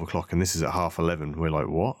like 12 o'clock, and this is at 11:30. We're like,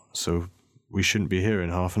 what? So we shouldn't be here in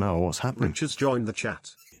half an hour. What's happening? Richard's joined the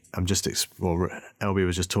chat. I'm just, LB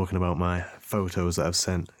was just talking about my photos that I've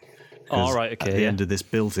sent. All right, okay. At the end of this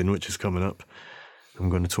built-in, which is coming up, I'm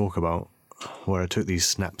going to talk about where I took these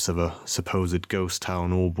snaps of a supposed ghost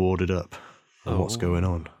town all boarded up and what's going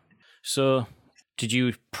on. So, did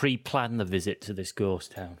you pre-plan the visit to this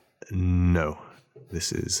ghost town? No.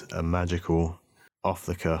 This is a magical,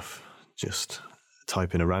 off-the-cuff, just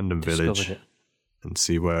type in a random village and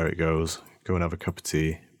see where it goes. Go and have a cup of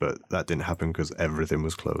tea. But that didn't happen because everything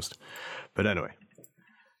was closed. But anyway,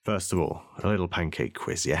 first of all, a little pancake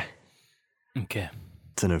quiz, yeah? Okay.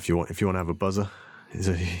 Don't know if you want to have a buzzer.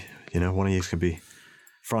 One of you can be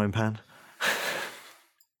frying pan.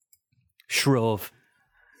 Shrove.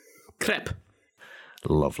 Crepe.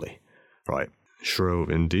 Lovely. Right. Shrove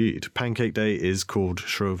indeed. Pancake Day is called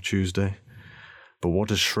Shrove Tuesday. But what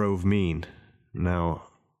does Shrove mean? Now,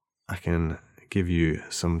 I can give you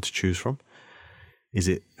some to choose from. Is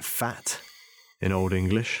it fat in Old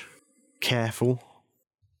English, careful,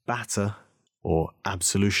 batter, or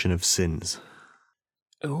absolution of sins?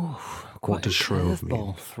 Oh, what does Shrove mean?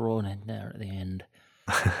 Ball thrown in there at the end.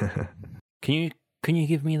 Can you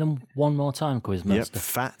give me them one more time, Quizmaster? Yep,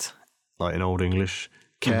 fat, like in Old English,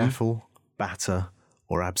 careful, batter,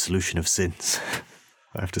 or absolution of sins.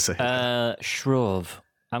 I have to say. Shrove.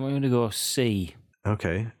 I'm going to go C.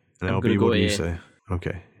 Okay. And LB, what do you say?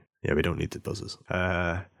 Okay. Yeah, we don't need the buzzers.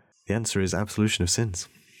 The answer is absolution of sins.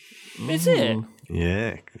 Is it?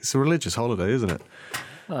 Yeah, it's a religious holiday, isn't it?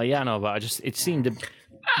 Oh, yeah, I know, but it seemed a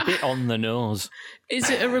bit on the nose.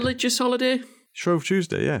 Is it a religious holiday? Shrove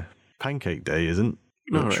Tuesday, yeah. Pancake Day isn't.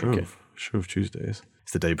 No, right, Shrove. Okay. Shrove Tuesday is.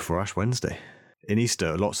 It's the day before Ash Wednesday. In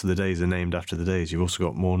Easter, lots of the days are named after the days. You've also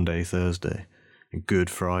got Maunday Thursday,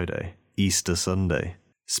 Good Friday, Easter Sunday,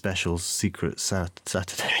 Special Secret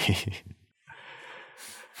Saturday.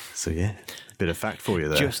 So yeah, bit of fact for you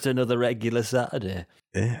there. Just another regular Saturday.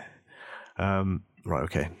 Yeah. Right,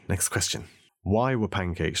 okay. Next question. Why were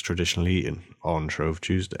pancakes traditionally eaten on Shrove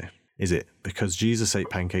Tuesday? Is it because Jesus ate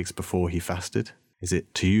pancakes before he fasted? Is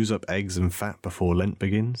it to use up eggs and fat before Lent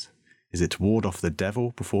begins? Is it to ward off the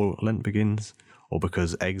devil before Lent begins? Or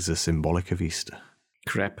because eggs are symbolic of Easter?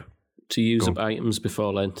 Crepe. To use up items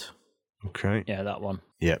before Lent. Okay. Yeah, that one.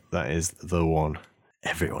 Yep, that is the one.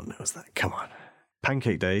 Everyone knows that. Come on.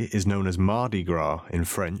 Pancake Day is known as Mardi Gras in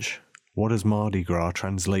French. What does Mardi Gras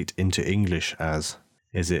translate into English as?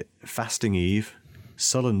 Is it Fasting Eve,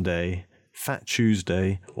 Sullen Day, Fat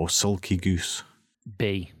Tuesday, or Sulky Goose?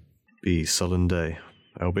 B. B, Sullen Day.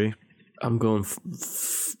 LB? I'm going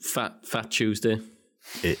Fat Tuesday.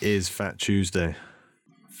 It is Fat Tuesday.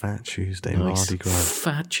 Fat Tuesday, nice. Mardi Gras.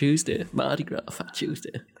 Fat Tuesday, Mardi Gras, Fat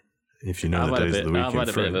Tuesday. If you know the days of the week I've had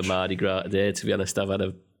a bit of a Mardi Gras today, to be honest. I've had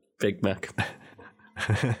a Big Mac.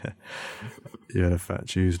 You had a Fat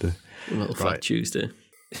Tuesday. A little Fat Tuesday.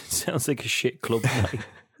 Sounds like a shit club night.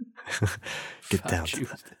 Get down to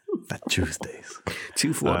Fat Tuesdays.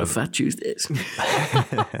 2 for 1 of Fat Tuesdays.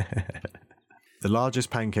 The largest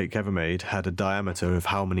pancake ever made had a diameter of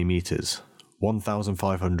how many meters?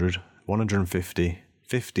 1,500, 150,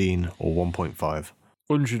 15, or 1.5?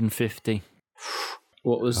 150.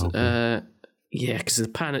 What was... yeah, because the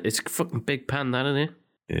pan... It's a fucking big pan, that, isn't it?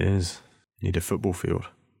 It is. You need a football field.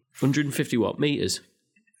 150 what? Meters?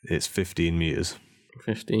 It's 15 meters.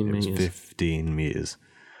 15 meters. 15 meters.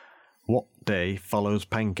 What day follows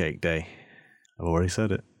Pancake Day? I've already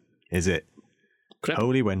said it. Is it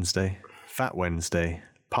Holy Wednesday, Fat Wednesday,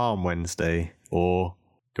 Palm Wednesday, or...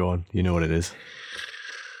 Go on, you know what it is.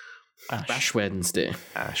 Ash Wednesday.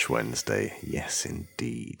 Ash Wednesday, yes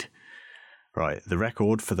indeed. Right, the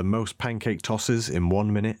record for the most pancake tosses in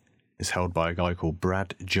 1 minute is held by a guy called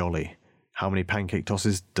Brad Jolly. How many pancake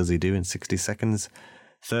tosses does he do in 60 seconds?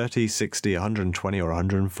 30, 60, 120, or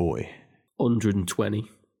 140? 120.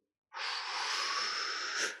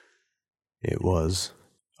 It was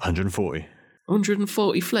 140.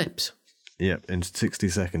 140 flips? Yep, in 60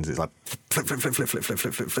 seconds, it's like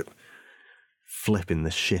flip. Flipping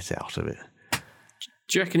the shit out of it.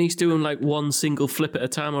 Do you reckon he's doing like one single flip at a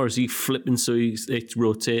time, or is he flipping so it's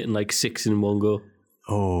rotating like 6 in one go?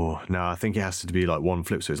 Oh, no, I think it has to be like one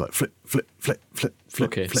flip, so it's like flip.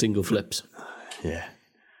 Okay, flip, single flips. Yeah.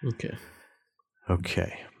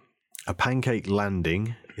 Okay. A pancake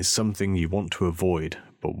landing is something you want to avoid,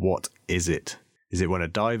 but what is it? Is it when a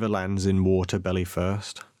diver lands in water belly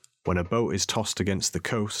first? When a boat is tossed against the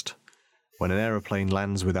coast? When an aeroplane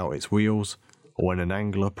lands without its wheels? Or when an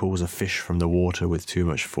angler pulls a fish from the water with too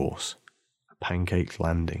much force? A pancake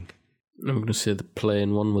landing. I'm going to say the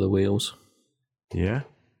plane one with the wheels. Yeah?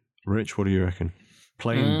 Rich, what do you reckon?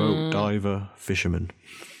 Plane, boat, diver, fisherman.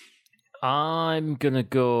 I'm going to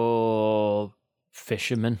go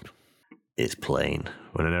fisherman. It's plane.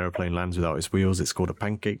 When an aeroplane lands without its wheels, it's called a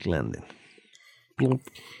pancake landing.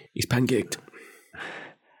 He's pancaked.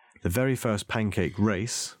 The very first pancake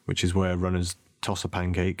race, which is where runners toss a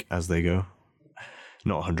pancake as they go,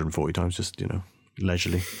 not 140 times, just,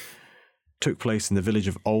 leisurely, took place in the village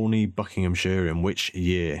of Olney, Buckinghamshire in which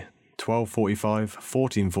year? 1245,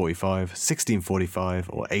 1445, 1645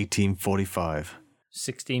 or 1845?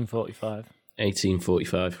 1645.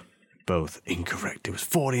 1845. Both incorrect. It was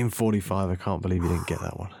 1445. I can't believe you didn't get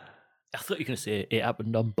that one. I thought you were going to say it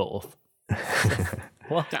happened on both.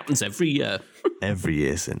 What happens every year? Every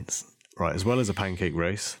year since. Right, as well as a pancake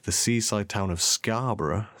race, the seaside town of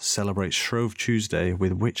Scarborough celebrates Shrove Tuesday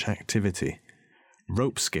with which activity?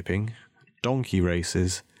 Rope skipping, donkey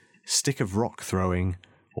races, stick of rock throwing,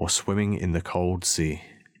 or swimming in the cold sea?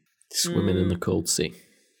 Swimming in the cold sea.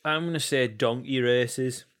 I'm going to say donkey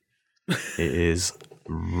races. It is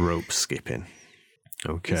rope skipping.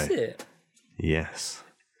 Okay. Is it? Yes.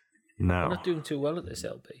 I'm Now, not doing too well at this,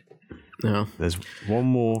 LP. No. there's one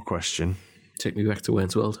more question, Take me back to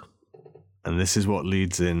Wayne's World. and this is what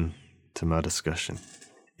leads in to my discussion.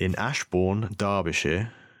 In Ashbourne,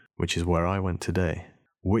 Derbyshire, which is where I went today,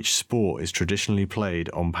 which sport is traditionally played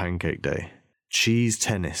on Pancake Day? Cheese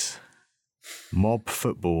tennis, mob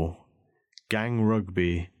football, gang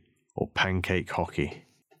rugby, or pancake hockey?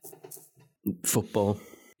 Football.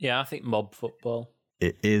 Yeah, I think mob football.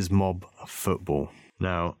 It is mob football.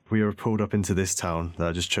 Now, we were pulled up into this town that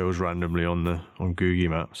I just chose randomly on Google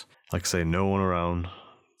Maps. Like I say, no one around,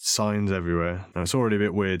 signs everywhere. Now, it's already a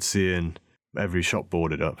bit weird seeing every shop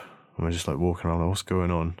boarded up. And we're just like walking around, what's going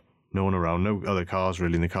on? No one around, no other cars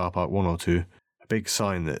really in the car park, one or two. A big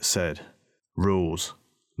sign that said, rules.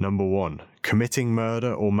 Number 1, committing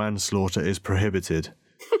murder or manslaughter is prohibited.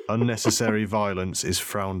 Unnecessary violence is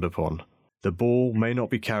frowned upon. The ball may not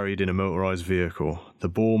be carried in a motorised vehicle. The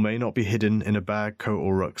ball may not be hidden in a bag, coat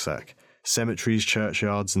or rucksack. Cemeteries,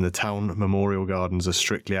 churchyards and the town memorial gardens are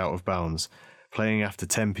strictly out of bounds. Playing after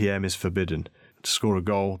 10 p.m. is forbidden. To score a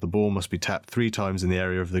goal, the ball must be tapped 3 times in the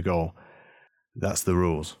area of the goal. That's the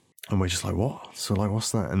rules. And we're just like, what? So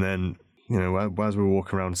what's that? And then, as we're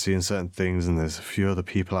walking around seeing certain things and there's a few other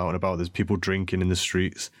people out and about, there's people drinking in the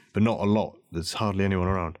streets, but not a lot. There's hardly anyone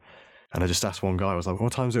around. And I just asked one guy, I was like,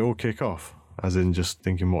 what time does it all kick off? As in just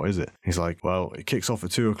thinking, what is it? He's like, well, it kicks off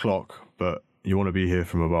at 2 o'clock, but you want to be here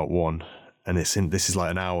from about 1. And this is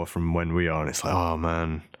like an hour from when we are. And it's like, oh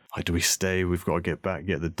man, do we stay? We've got to get back,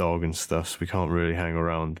 get the dog and stuff. So we can't really hang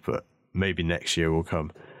around, but maybe next year we'll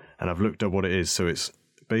come. And I've looked up what it is. So it's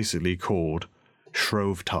basically called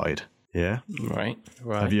Shrovetide. Yeah? Right.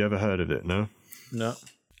 Have you ever heard of it? No? No.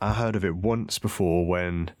 I heard of it once before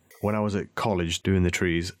when I was at college doing the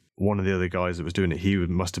trees. One of the other guys that was doing it, he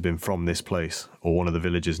must have been from this place or one of the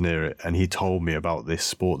villages near it. And he told me about this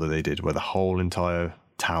sport that they did where the whole entire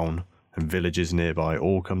town and villages nearby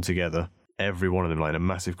all come together. Every one of them, like in a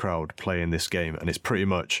massive crowd, playing this game. And it's pretty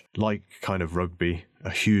much like kind of rugby,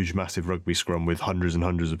 a huge, massive rugby scrum with hundreds and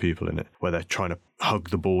hundreds of people in it, where they're trying to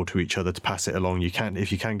hug the ball to each other to pass it along.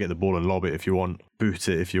 If you can get the ball and lob it if you want, boot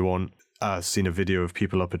it if you want. I've seen a video of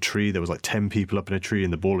people up a tree. There was like 10 people up in a tree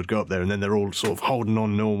and the ball would go up there and then they're all sort of holding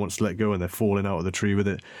on. No one wants to let go and they're falling out of the tree with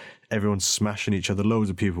it. Everyone's smashing each other.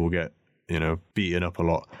 Loads of people will get, beaten up a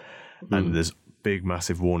lot. And there's big,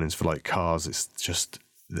 massive warnings for like cars. It's just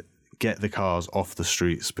get the cars off the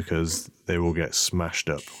streets because they will get smashed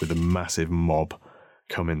up with a massive mob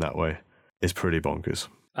coming that way. It's pretty bonkers.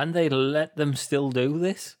 And they let them still do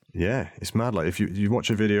this? Yeah, it's mad. Like if you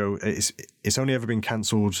watch a video, it's only ever been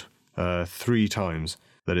cancelled 3 times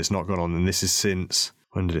that it's not gone on, and this is since,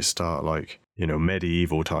 when did it start?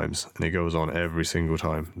 Medieval times, and it goes on every single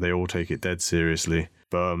time. They all take it dead seriously.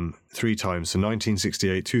 But 3 times, so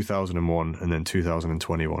 1968, 2001, and then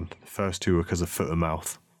 2021. The first 2 were because of foot and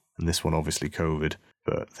mouth, and this one obviously COVID.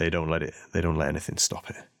 But they don't let anything stop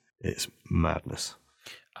it. It's madness.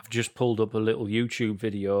 I've just pulled up a little YouTube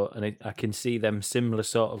video and I can see them similar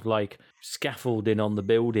sort of like scaffolding on the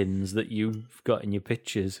buildings that you've got in your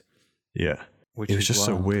pictures. Yeah. It was just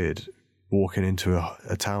so weird walking into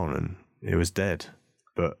a town and it was dead.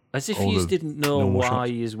 But as if you didn't know why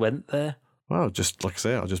you went there. Well, just like I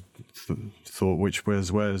say, I just thought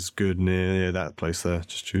where's good near that place there.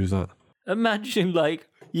 Just choose that. Imagine like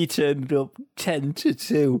you turned up 10 to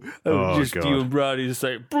 2 and just God. You and Brady just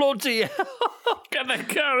like, bloody hell, get that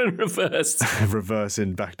car in reverse.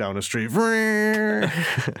 Reversing back down the street. The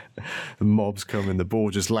mob's coming, the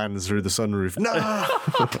ball just lands through the sunroof. No!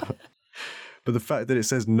 But the fact that it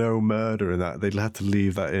says no murder in that, they'd have to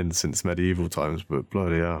leave that in since medieval times, but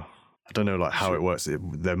bloody hell. I don't know like how it works.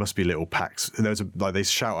 There must be little packs. They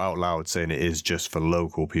shout out loud saying it is just for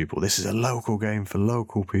local people. This is a local game for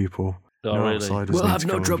local people. Oh, no really? outsiders. We'll have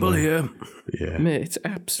no trouble here. Yeah. Mate, it's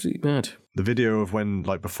absolutely mad. The video of when,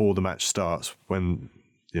 like, before the match starts, when,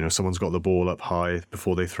 you know, someone's got the ball up high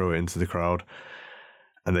before they throw it into the crowd,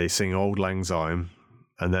 and they sing Auld Lang Syne,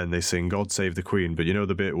 and then they sing God Save the Queen, but you know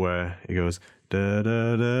the bit where it goes, da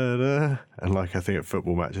da da da, and like I think at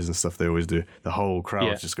football matches and stuff they always do, the whole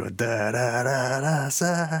crowd's just going, da da da da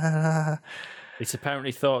da. It's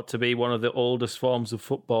apparently thought to be one of the oldest forms of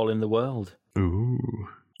football in the world. Ooh.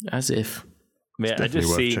 As if. Yeah, I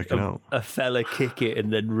just see a fella kick it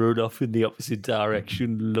and then run off in the opposite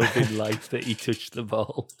direction, loving life that he touched the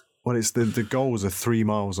ball. Well, it's the goals are 3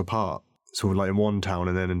 miles apart. So like in one town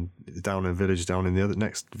and then down in a village, down in the other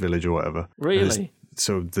next village or whatever. Really?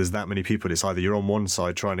 So there's that many people. It's either you're on one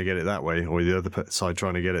side trying to get it that way or the other side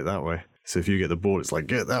trying to get it that way. So if you get the ball, it's like,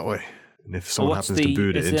 get it that way. And if someone happens to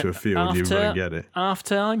boot it into a field, you run and get it. Half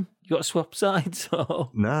time? You got to swap sides?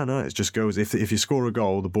 Or? No, it just goes. If you score a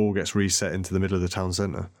goal, the ball gets reset into the middle of the town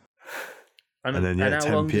centre. And then, how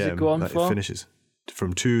 10 long p.m. does it go on for? It finishes.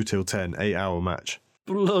 From 2 till 10, 8-hour match.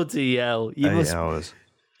 Bloody hell. 8 hours.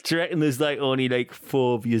 Do you reckon there's only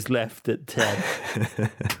 4 of yous left at 10?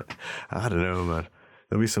 I don't know, man.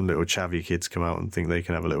 There'll be some little chavvy kids come out and think they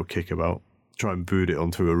can have a little kick about. Try and boot it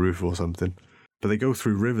onto a roof or something. But they go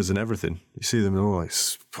through rivers and everything. You see them all like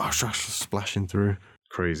splashing through.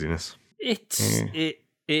 Craziness.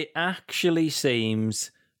 It actually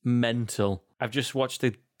seems mental. I've just watched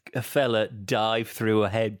a fella dive through a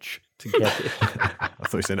hedge to get it. I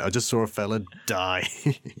thought you said, I just saw a fella die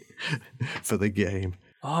for the game.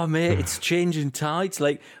 Oh, mate, it's changing tides.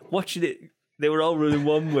 Like, watching it, they were all running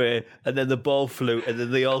one way, and then the ball flew, and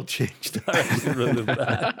then they all changed direction running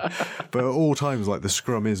back. But at all times, like, the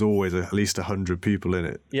scrum is always at least 100 people in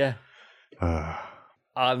it. Yeah.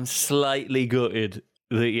 I'm slightly gutted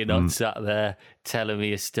that you're not sat there telling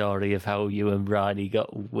me a story of how you and Bridie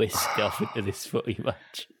got whisked off into this footy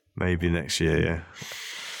match. Maybe next year, yeah.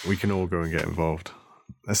 We can all go and get involved.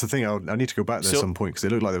 That's the thing, I need to go back there at some point because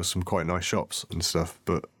it looked like there was some quite nice shops and stuff,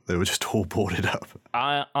 but they were just all boarded up.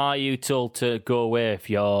 Are you told to go away if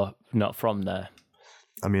you're not from there?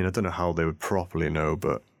 I mean, I don't know how they would properly know,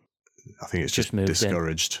 but I think it's just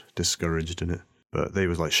discouraged in it. But they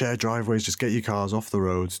was like, share driveways, just get your cars off the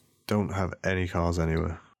roads, don't have any cars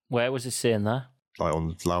anywhere. Where was it saying that? Like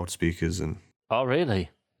on loudspeakers and... Oh,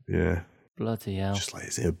 really? Yeah. Bloody hell. Just like,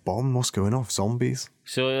 is it a bomb? What's going off? Zombies?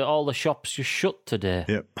 So all the shops just shut today?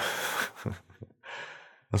 Yep.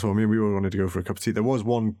 That's what I mean. We all wanted to go for a cup of tea. There was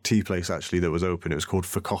one tea place actually that was open. It was called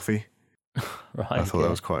For Coffee. Right. I thought that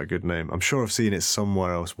was quite a good name. I'm sure I've seen it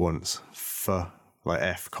somewhere else once.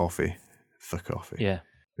 F Coffee. For Coffee. Yeah.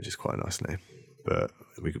 Which is quite a nice name. But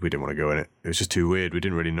we didn't want to go in it. It was just too weird. We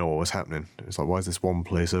didn't really know what was happening. It was like, why is this one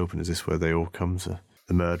place open? Is this where they all come to...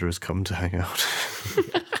 The murderers come to hang out?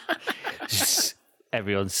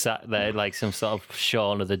 Everyone sat there like some sort of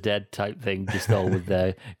Shaun of the Dead type thing, just all with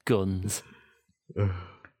their guns.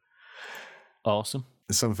 Awesome.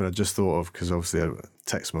 It's something I just thought of because obviously I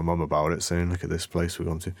texted my mum about it, saying, look at this place we're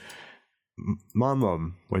going to. My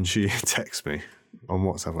mum, when she texts me on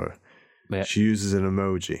WhatsApp, she uses an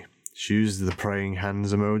emoji. She uses the praying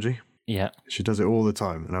hands emoji. Yeah. She does it all the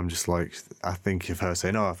time. And I'm just like, I think of her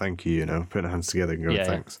saying, oh, thank you, putting her hands together and going,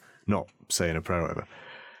 thanks. Not saying a prayer or whatever.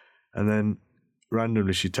 And then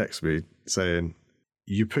randomly she texts me saying,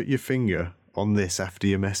 you put your finger on this after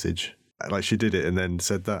your message. Like she did it and then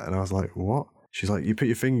said that. And I was like, what? She's like, you put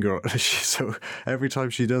your finger on it. So every time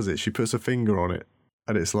she does it, she puts a finger on it.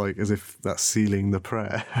 And it's like as if that's sealing the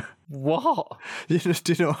prayer. What? Do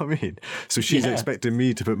you know what I mean? So she's expecting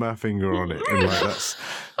me to put my finger on it. And like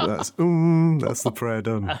that's the prayer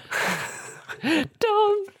done.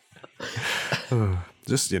 Done.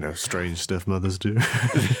 Just, strange stuff mothers do.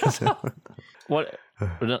 What?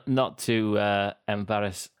 Not to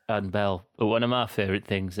embarrass and Belle. But one of my favourite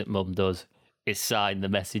things that Mum does is sign the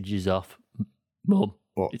messages off. Mum.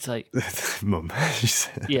 What? It's like, Mum.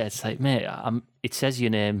 yeah, it's like, mate, it says your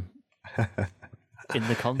name in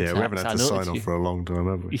the contact. Yeah, we haven't had to sign off for a long time,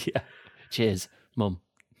 have we? Yeah. Cheers, Mum.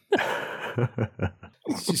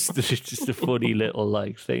 It's just a funny little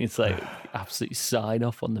like thing. It's like absolutely sign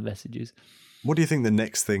off on the messages. What do you think the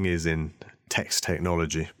next thing is in text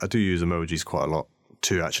technology? I do use emojis quite a lot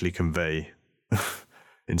to actually convey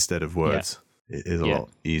instead of words. Yeah. It is a lot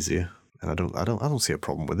easier, and I don't see a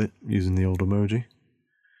problem with it using the old emoji.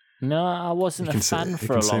 No, I wasn't a fan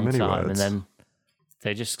for a long time, and then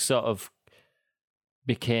they just sort of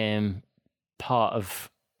became part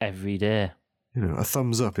of every day. You know, a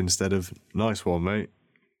thumbs up instead of nice one, mate.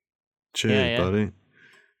 Cheers, buddy.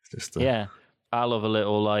 Just yeah, I love a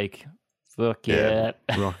little like fuck yeah,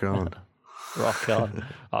 rock on, rock on,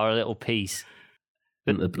 or a little piece.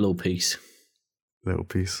 A little piece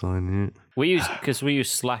sign. Yeah. We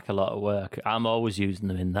use Slack a lot at work. I'm always using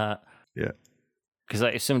them in that. Yeah. Because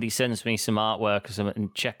like if somebody sends me some artwork or something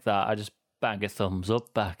and check that, I just bang a thumbs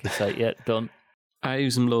up back. It's like, yeah, done. I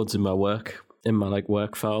use them loads in my work,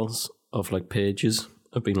 work files of like pages.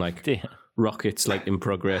 I've been like rockets like in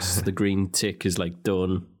progress. The green tick is like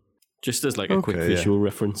done. Just as like a quick visual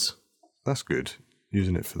reference. That's good.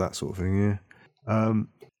 Using it for that sort of thing, yeah.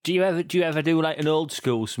 Do you ever do like an old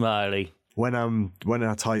school smiley? When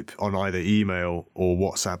I type on either email or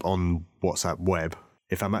WhatsApp on WhatsApp web,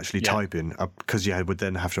 if I'm actually typing, because you would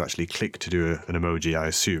then have to actually click to do an emoji, I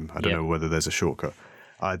assume. I don't know whether there's a shortcut.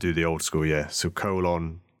 I do the old school, So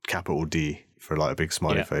colon, capital D for like a big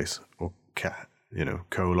smiley face. Or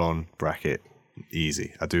colon, bracket,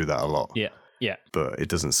 easy. I do that a lot. Yeah, yeah. But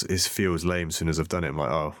it feels lame as soon as I've done it. I'm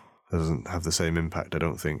like, oh, it doesn't have the same impact, I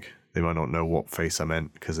don't think. They might not know what face I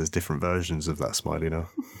meant because there's different versions of that smiley now.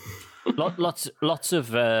 Lots of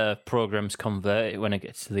programs convert it when it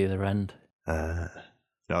gets to the other end. No,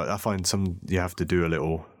 I find you have to do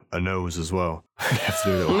a nose as well. You have to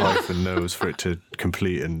do a little hyphen nose for it to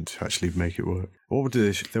complete and to actually make it work.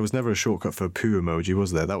 There was never a shortcut for poo emoji,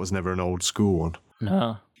 was there? That was never an old school one.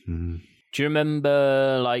 No. Do you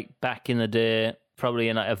remember, like, back in the day, probably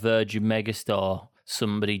in like a Virgin Megastore,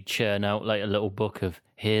 somebody'd churn out like a little book of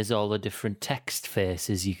here's all the different text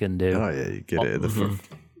faces you can do. Oh yeah, you get it at the front.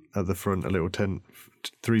 At the front, a little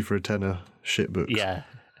 3 for a tenner shit books. Yeah.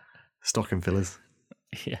 Stocking fillers.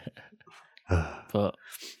 Yeah. But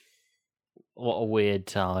what a weird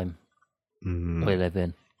time we live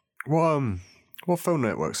in. What phone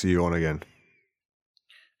networks are you on again?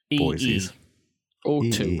 Boysies.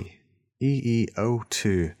 O2.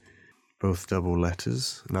 EE02. Both double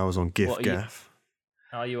letters. And I was on GIF-GAF.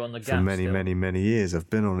 Are you on the GAF for many years. I've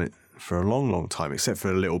been on it for a long time, except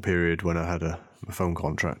for a little period when I had a phone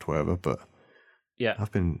contract, whatever. But yeah,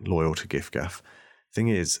 I've been loyal to GIF-GAF. Thing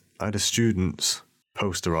is, I had a student's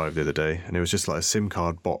post arrive the other day, and it was just like a SIM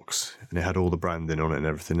card box, and it had all the branding on it and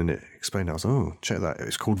everything, and it explained. I was like, oh, check that.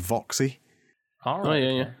 It's called Voxy. All right. Oh,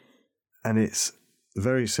 yeah. And it's a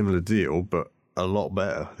very similar deal, but a lot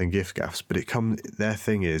better than GIF-GAFs. But their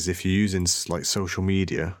thing is, if you're using like social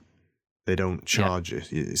media, they don't charge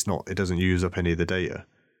it. It doesn't use up any of the data.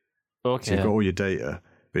 Okay. So you've got all your data,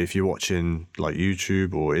 but if you're watching like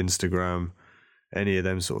YouTube or Instagram, any of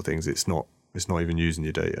them sort of things, it's not even using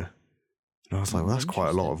your data. And I was like, well, that's quite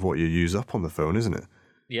a lot of what you use up on the phone, isn't it?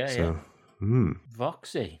 Yeah,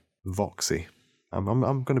 Voxy. I'm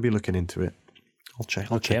going to be looking into it. I'll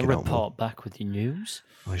check it out. Report back with your news.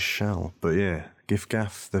 I shall. But yeah,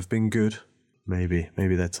 GIF-GAF, they've been good. Maybe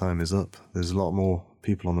their time is up. There's a lot more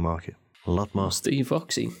people on the market. A lot more. Steve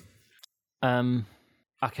Voxy. I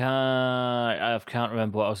can't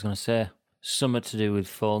remember what I was going to say. Something to do with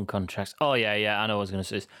phone contracts. Oh yeah, I know what I was going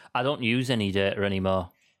to say. I don't use any data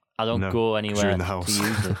anymore. I don't go anywhere you're in the house. to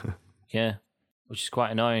use it. Yeah, which is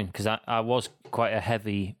quite annoying because I was quite a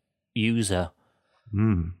heavy user.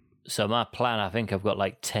 So my plan, I think I've got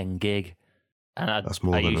like 10 gig, and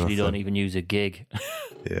I usually don't even use a gig.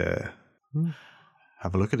 Yeah.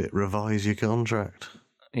 Have a look at it. Revise your contract.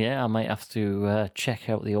 Yeah, I might have to check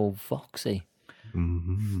out the old Voxy.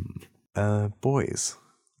 Boys,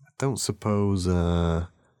 don't suppose. What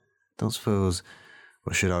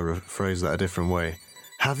should I phrase that a different way?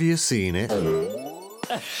 Have you seen it?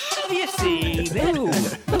 Have you seen it?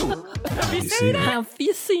 Have you seen it? Have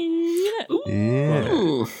you seen it?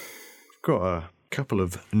 Yeah. I've got a couple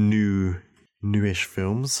of newish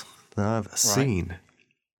films that I've seen.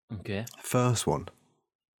 Okay. First one,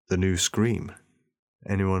 the new Scream.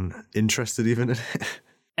 Anyone interested even in it?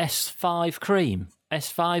 S5 Cream?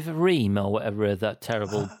 S5 Ream or whatever that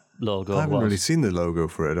terrible logo was. I haven't really seen the logo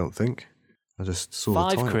for it, I don't think. I just saw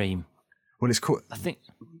Five the title. Cream. Well, it's called... I think...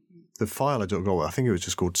 The file I got, I think it was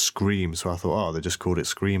just called Scream, so I thought, oh, they just called it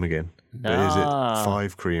Scream again. No. But is it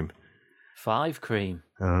 5 Cream? 5 Cream.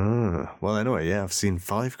 Ah, well, anyway, yeah, I've seen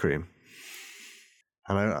 5 Cream.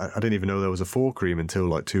 And I didn't even know there was a 4 Cream until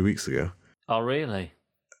like 2 weeks ago. Oh, really?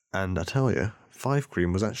 And I tell you, 5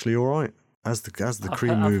 Cream was actually all right. As the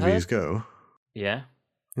Cream I've movies heard. go. Yeah.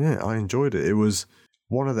 Yeah, I enjoyed it. It was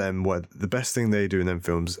one of them where the best thing they do in them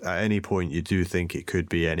films, at any point you do think it could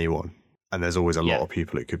be anyone. And there's always a lot of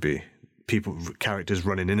people it could be. Characters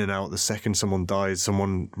running in and out. The second someone dies,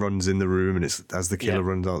 someone runs in the room, and it's as the killer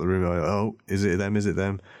runs out the room, like, oh, is it them? Is it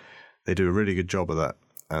them? They do a really good job of that.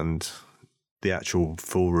 And the actual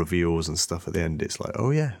full reveals and stuff at the end, it's like,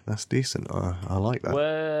 oh yeah, that's decent. I like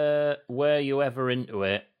that. Were you ever into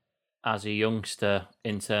it as a youngster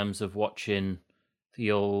in terms of watching the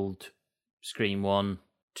old Scream 1,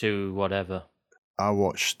 2, whatever? I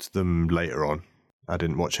watched them later on. I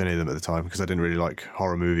didn't watch any of them at the time because I didn't really like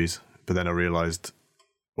horror movies. But then I realised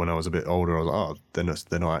when I was a bit older, I was like, oh,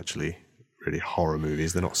 they're not actually really horror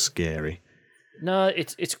movies. They're not scary. No,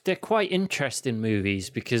 they're quite interesting movies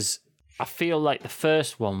because I feel like the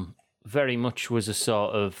first one very much was a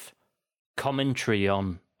sort of commentary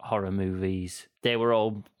on horror movies. They were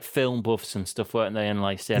all film buffs and stuff, weren't they? And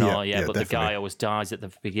like saying, but definitely. the guy always dies at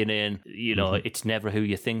the beginning. You know, it's never who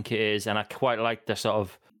you think it is. And I quite like the sort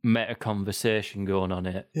of meta conversation going on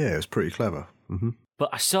it. Yeah, it was pretty clever. Mm-hmm. But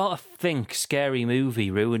I sort of think Scary Movie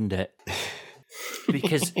ruined it.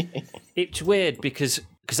 Because it's weird because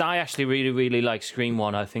I actually really, really like Scream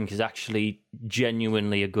 1. I think is actually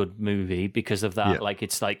genuinely a good movie because of that. Yeah. Like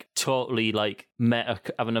it's like totally like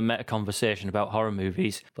having a meta conversation about horror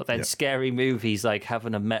movies, but then Scary Movies like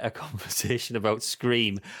having a meta conversation about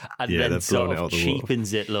Scream and then sort of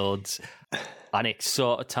cheapens it loads. And it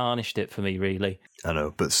sort of tarnished it for me, really. I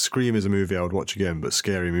know, but Scream is a movie I would watch again, but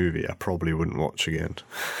Scary Movie I probably wouldn't watch again.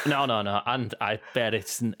 No. And I bet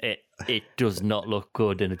it does not look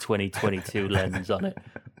good in a 2022 lens on it.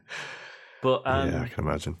 But yeah, I can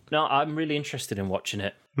imagine. No, I'm really interested in watching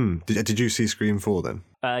it. Did you see Scream 4 then?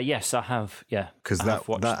 Yes, I have. Yeah, because that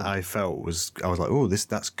I felt I was like, oh,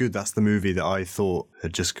 that's good. That's the movie that I thought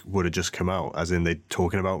would have just come out, as in they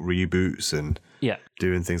talking about reboots and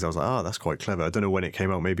doing things. I was like, that's quite clever. I don't know when it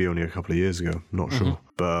came out. Maybe only a couple of years ago. I'm not sure.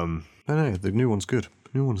 But no, the new one's good.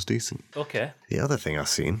 The new one's decent. Okay. The other thing I've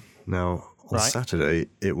seen now on Saturday,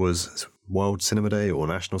 it was World Cinema Day or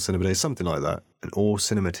National Cinema Day, something like that, and all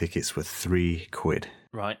cinema tickets were £3.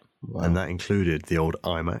 Right. Wow. And that included the old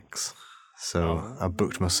IMAX. So I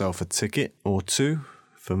booked myself a ticket or two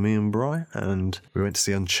for me and Bri, and we went to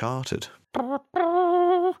see Uncharted.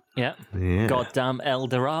 Yeah. Goddamn El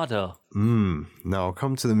Dorado. Now I'll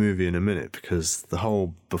come to the movie in a minute because the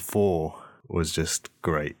whole before was just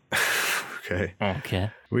great.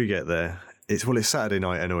 Okay. We get there. It's Saturday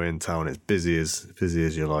night anyway in town. It's busy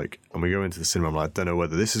as you like. And we go into the cinema. I'm like, I don't know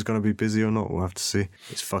whether this is going to be busy or not. We'll have to see.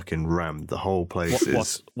 It's fucking rammed. The whole place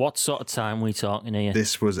is... What sort of time are we talking here?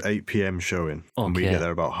 This was 8 p.m. showing. Okay. And we get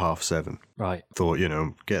there about 7:30. Right. Thought,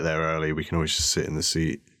 get there early. We can always just sit in the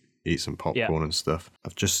seat, eat some popcorn and stuff.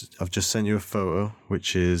 I've just sent you a photo,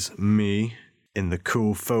 which is me in the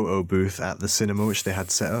cool photo booth at the cinema, which they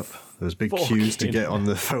had set up. There was big queues to get on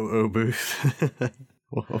the photo booth.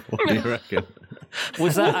 What do you reckon?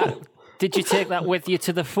 Was that... Did you take that with you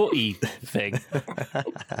to the footy thing?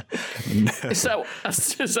 No. Is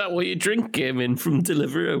that what your drink came in from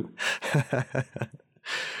Deliveroo?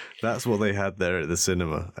 That's what they had there at the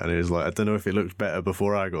cinema. And it was like, I don't know if it looked better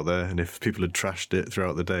before I got there and if people had trashed it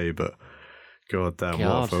throughout the day, but God damn,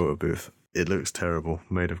 what a photo booth. It looks terrible,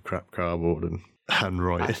 made of crap cardboard and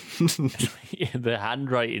handwriting. The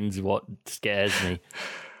handwriting's what scares me.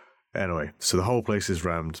 Anyway, so the whole place is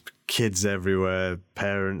rammed. Kids everywhere,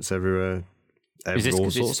 parents everywhere. Is this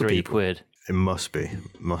because it's £3? It must be.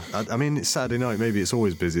 I mean, it's Saturday night. Maybe it's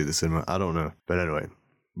always busy at the cinema. I don't know. But anyway,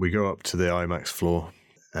 we go up to the IMAX floor,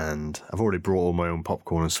 and I've already brought all my own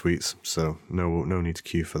popcorn and sweets, so no need to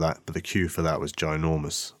queue for that. But the queue for that was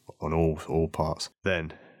ginormous on all parts.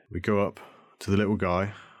 Then we go up to the little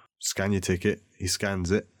guy, scan your ticket. He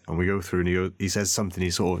scans it. And we go through and he says something, he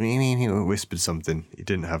sort of whispered something. He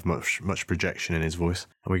didn't have much projection in his voice.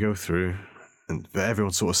 And we go through and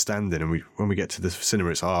everyone's sort of standing, and when we get to the cinema,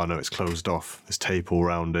 it's, no, it's closed off. There's tape all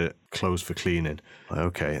around it, closed for cleaning. Like,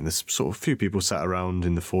 okay, and there's sort of a few people sat around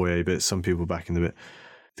in the foyer bit, some people back in the bit.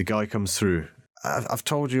 The guy comes through. I've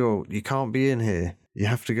told you can't be in here. You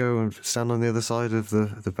have to go and stand on the other side of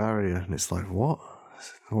the barrier. And it's like, what?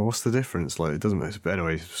 Well, what's the difference? Like, it doesn't matter. But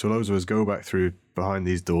anyway, so loads of us go back through, behind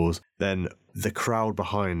these doors. Then the crowd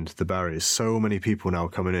behind the barriers, so many people now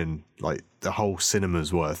coming in, like the whole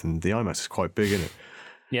cinema's worth, and the IMAX is quite big, isn't it?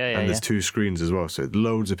 And there's 2 screens as well, so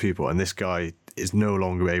loads of people. And this guy is no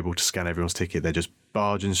longer able to scan everyone's ticket. They're just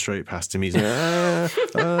barging straight past him. He's he's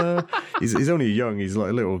only young. He's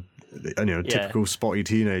like a little, typical spotty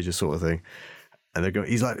teenager sort of thing. And they're going.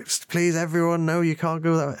 He's like, please, everyone, no, you can't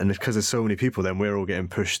go that way. And because there's so many people, then we're all getting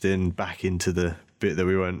pushed in back into the bit that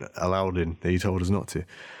we weren't allowed in. That he told us not to.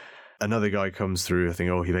 Another guy comes through. I think,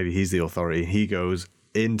 maybe he's the authority. He goes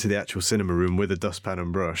into the actual cinema room with a dustpan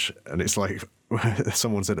and brush, and it's like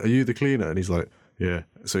someone said, "Are you the cleaner?" And he's like, "Yeah."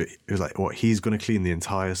 So it was like, what? He's going to clean the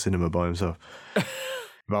entire cinema by himself.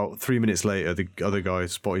 About 3 minutes later, the other guy,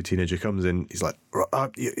 spotty teenager, comes in. He's like,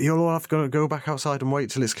 "You'll all have to go back outside and wait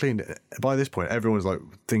till it's cleaned." By this point, everyone's like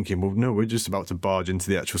thinking, "Well, no, we're just about to barge into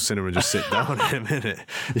the actual cinema and just sit down in a minute.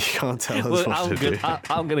 You can't tell us what to do."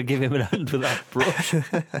 I'm going to give him a hand with that brush. So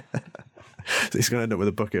he's going to end up with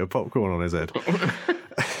a bucket of popcorn on his head.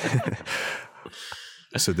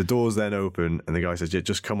 So the doors then open, and the guy says, "Yeah,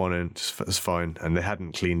 just come on in. It's fine." And they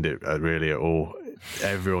hadn't cleaned it really at all.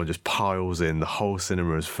 Everyone just piles in. The whole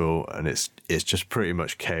cinema is full, and it's just pretty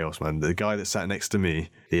much chaos, man. The guy that sat next to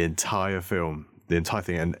me, the entire thing,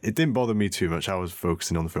 and it didn't bother me too much. I was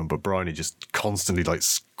focusing on the film, but Bryony just constantly like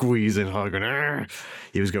squeezing hard, going, "Argh!"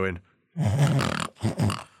 He was going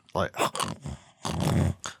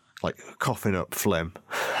like coughing up phlegm.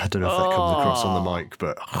 I don't know if that comes across on the mic,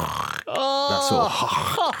 but that sort of.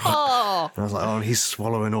 And I was like, and he's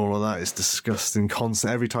swallowing all of that. It's disgusting.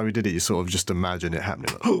 Constant. Every time he did it, you sort of just imagine it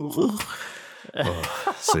happening.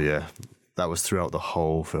 So yeah, that was throughout the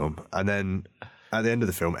whole film. And then at the end of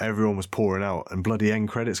the film, everyone was pouring out, and bloody end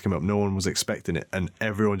credits came up. No one was expecting it, and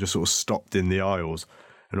everyone just sort of stopped in the aisles,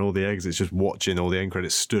 and all the exits just watching all the end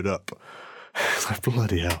credits stood up. It's like,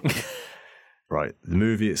 bloody hell. Right, the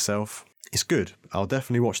movie itself, it's good. I'll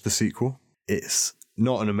definitely watch the sequel. It's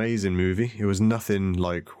not an amazing movie. It was nothing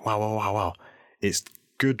like, wow. It's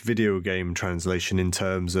good video game translation in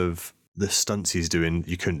terms of the stunts he's doing.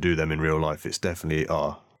 You couldn't do them in real life. It's definitely,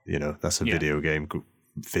 that's a video game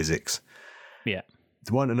physics. Yeah.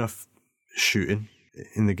 There weren't enough shooting.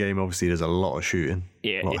 In the game, obviously, there's a lot of shooting.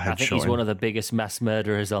 Yeah, I think he's one of the biggest mass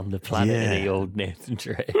murderers on the planet, in the old Nathan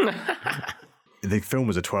Drake. The film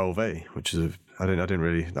was a 12A, which is I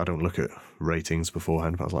don't look at ratings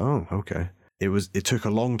beforehand, but I was like, oh, okay. It took a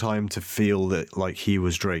long time to feel that like he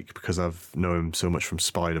was Drake, because I've known him so much from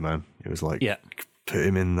Spider-Man. It was like, put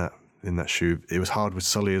him in that shoe. It was hard with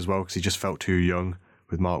Sully as well, because he just felt too young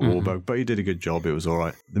with Mark Wahlberg, but he did a good job. It was all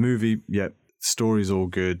right. The movie, story's all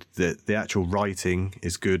good. The actual writing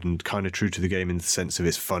is good and kind of true to the game in the sense of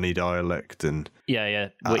its funny dialect, and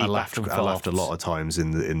I laughed a lot of times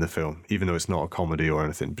in the film, even though it's not a comedy or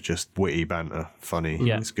anything, but just witty banter, funny.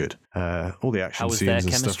 It's good. All the action scenes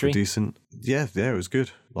and stuff were decent. Yeah, it was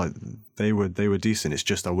good. Like they were decent. It's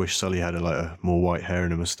just I wish Sully had a more white hair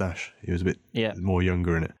and a moustache. He was a bit more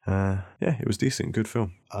younger in it. It was decent. Good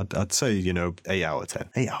film. I'd say 8 out of 10.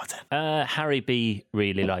 8 out of 10. Harry B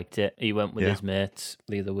really liked it. He went with his mates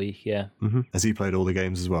the other week. Yeah. Mm-hmm. Has he played all the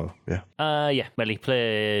games as well? Yeah. Yeah. Well, he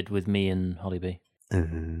played with me and Holly B.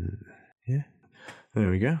 Yeah. There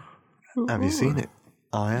we go. Have you seen it?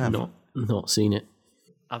 I have. Not seen it.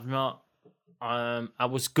 I've not. I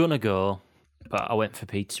was gonna go, but I went for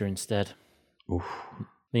pizza instead. Oof.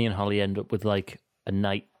 Me and Holly end up with like a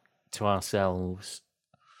night to ourselves,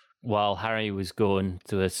 while Harry was going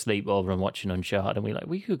to a sleepover and watching Uncharted, and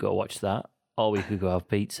we could go watch that, or we could go have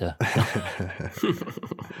pizza.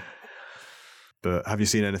 But have you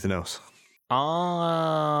seen anything else?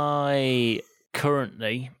 I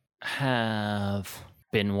currently have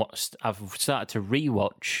I've started to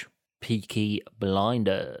rewatch Peaky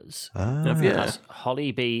Blinders. Have you?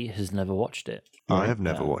 Holly B has never watched it. I have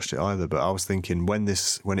never watched it either, but I was thinking when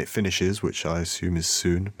it finishes, which I assume is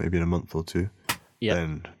soon, maybe in a month or two,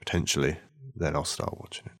 then potentially, then I'll start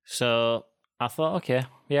watching it. So I thought, okay,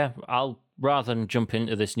 I'll rather than jump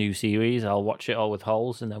into this new series, I'll watch it all with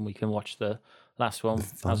Holes, and then we can watch the last one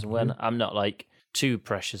as and when. I'm not too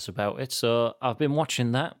precious about it, so I've been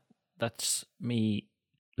watching that. That's me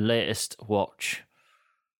latest watch.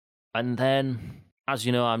 And then, as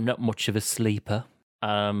you know, I'm not much of a sleeper.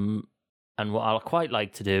 And what I'll quite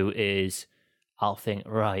like to do is I'll think,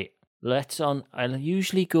 right, I'll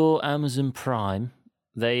usually go Amazon Prime.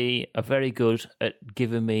 They are very good at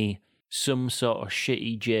giving me some sort of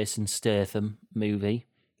shitty Jason Statham movie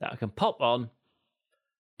that I can pop on.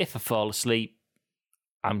 If I fall asleep,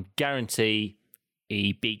 I'm guarantee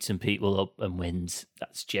he beats some people up and wins.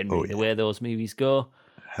 That's generally the way those movies go.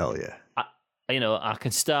 Hell yeah. I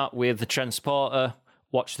can start with The Transporter,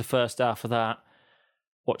 watch the first half of that,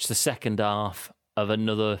 watch the second half of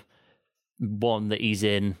another one that he's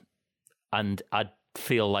in, and I'd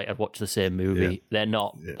feel like I'd watch the same movie. Yeah. They're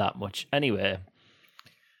not that much. Anyway,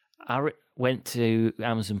 I went to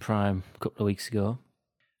Amazon Prime a couple of weeks ago,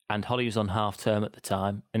 and Holly was on half term at the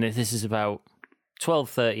time, and this is about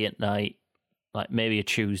 12:30 at night, like maybe a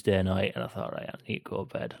Tuesday night, and I thought, right, I need to go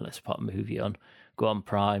to bed. Let's put a movie on. Go on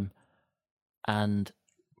Prime. And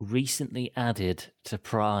recently added to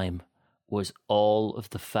Prime was all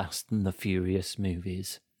of the Fast and the Furious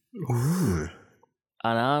movies. Ooh.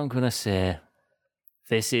 And I'm going to say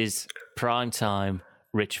this is prime time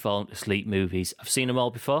Rich falling to sleep movies. I've seen them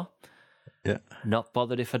all before. Yeah. Not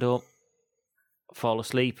bothered if I don't fall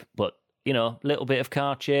asleep, but, little bit of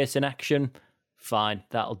car chase and action, fine,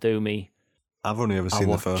 that'll do me. I've only ever seen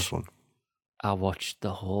the first one. I watched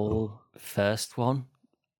the whole first one.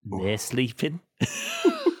 Near sleeping.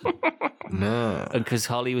 No. And because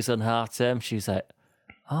Holly was on half term, she was like,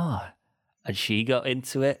 and she got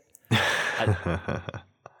into it.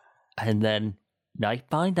 And then night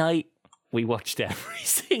by night, we watched every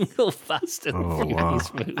single Fast and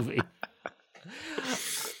Furious movie.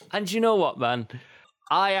 And you know what, man?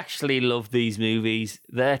 I actually love these movies.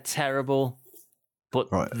 They're terrible, but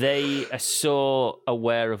they are so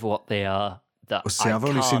aware of what they are that I've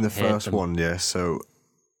only seen the first one, so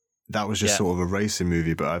that was just sort of a racing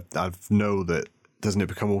movie, but I know that, doesn't it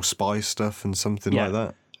become all spy stuff and something like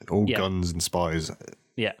that? All guns and spies.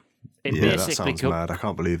 Yeah. That sounds mad. I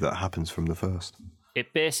can't believe that happens from the first.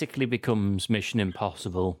 It basically becomes Mission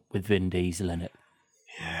Impossible with Vin Diesel in it.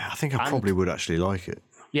 Yeah, I think I probably would actually like it.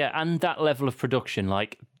 Yeah, and that level of production,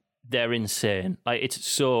 like, they're insane. Like, it's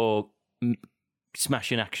so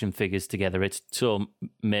smashing action figures together. It's so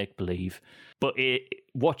make-believe. But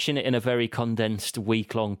watching it in a very condensed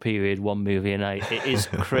week-long period, one movie a night, it is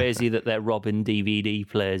crazy that they're robbing DVD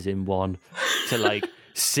players in one to, like,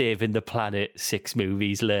 saving the planet 6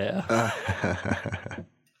 movies later.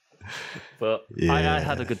 But I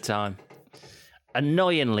had a good time.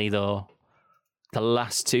 Annoyingly, though, the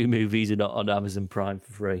last 2 movies are not on Amazon Prime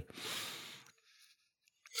for free.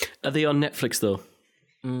 Are they on Netflix, though?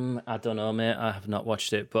 I don't know, mate. I have not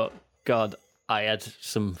watched it, but God, I had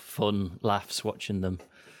some fun laughs watching them.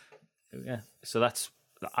 Yeah, so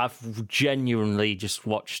I've genuinely just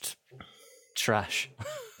watched trash.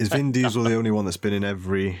 Is Vin Diesel the only one that's been in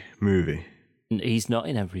every movie? He's not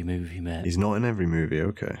in every movie, mate. He's not in every movie,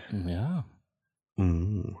 okay. Yeah.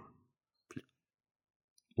 Mm.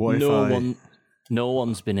 No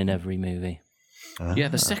one's been in every movie. Yeah,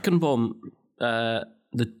 the second one, the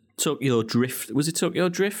Tokyo Drift. Was it Tokyo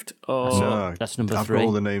Drift? No, that's number 3. I've got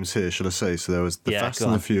all the names here, shall I say? So there was the Fast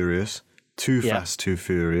and the Furious, Too Fast, Too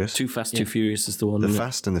Furious. Too Fast, Too Furious is the one. The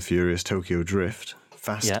Fast and the Furious Tokyo Drift,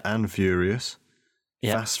 Fast and Furious,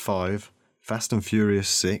 Fast 5, Fast and Furious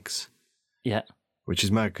 6. Yeah. Which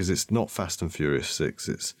is mad because it's not Fast and Furious 6.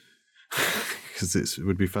 It's because it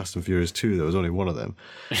would be Fast and Furious 2. There was only one of them.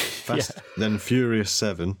 Then Furious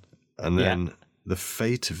 7, and then The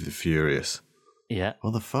Fate of the Furious. Yeah.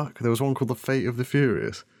 What the fuck? There was one called The Fate of the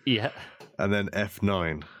Furious. Yeah. And then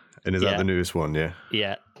F9. And is that the newest one? Yeah.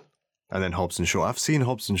 Yeah. And then Hobbs and Shaw. I've seen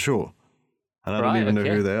Hobbs and Shaw. And I don't even know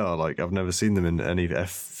who they are. Like, I've never seen them in any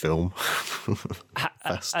F film.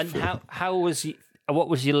 How was what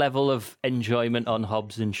was your level of enjoyment on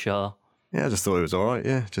Hobbs and Shaw? Yeah, I just thought it was all right.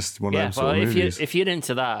 Yeah, just one of them sort of movies. If you're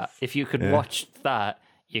into that, if you could watch that,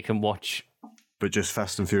 you can watch. But just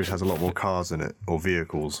Fast and Furious has a lot more cars in it, or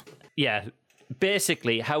vehicles. Yeah.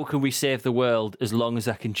 Basically, how can we save the world as long as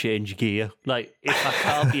I can change gear? Like, if I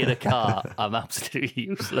can't be in a car, I'm absolutely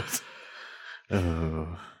useless.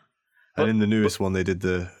 And in the newest one, they did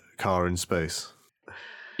the car in space.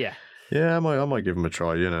 Yeah. Yeah, I might give them a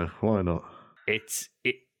try, Why not?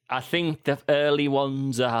 I think the early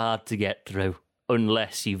ones are hard to get through,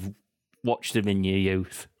 unless you've watched them in your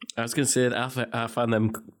youth. I was going to say that I find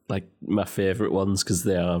them, like, my favourite ones because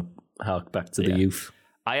they are hark back to the youth.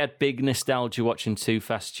 I had big nostalgia watching Too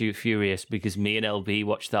Fast, Too Furious because me and LB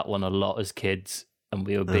watched that one a lot as kids, and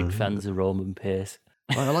we were big fans of Roman Pace.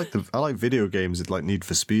 I like video games like Need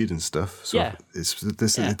for Speed and stuff. So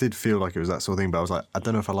it did feel like it was that sort of thing, but I was like, I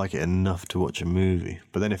don't know if I like it enough to watch a movie.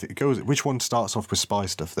 But then if it goes, which one starts off with spy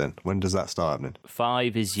stuff then? When does that start happening?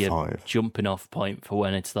 5 is your jumping off point for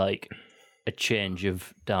when it's like a change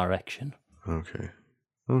of direction. Okay.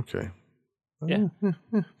 Yeah.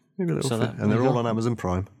 Maybe a little bit. And they're all on Amazon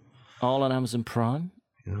Prime. All on Amazon Prime.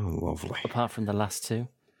 Oh, lovely. Apart from the last 2.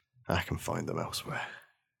 I can find them elsewhere.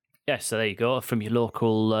 Yeah, so there you go. From your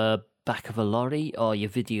local back of a lorry or your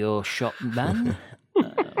video shop man.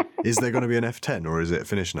 Is there going to be an F10 or is it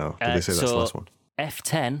finished now? Did they say that's the last one?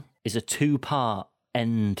 F10 is a 2-part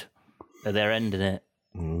end. They're ending it.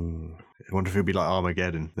 I wonder if it'll be like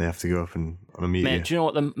Armageddon. They have to go up on a meteor. Mate, do you know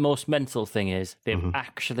what the most mental thing is? They've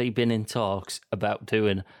actually been in talks about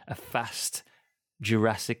doing a fast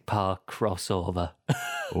Jurassic Park crossover.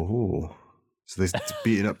 Oh. So they're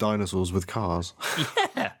beating up dinosaurs with cars.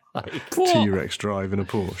 Yeah. Like, T-Rex driving a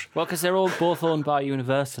Porsche. well, because they're all both owned by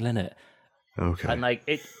Universal, innit? Okay. And like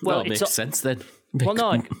it. Well, Well, it makes sense then. Well,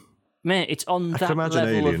 no, mate, it's on I that can imagine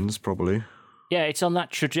level aliens, probably. Yeah, it's on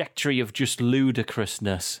that trajectory of just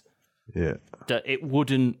ludicrousness Yeah. that it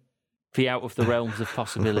wouldn't be out of the realms of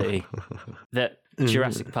possibility that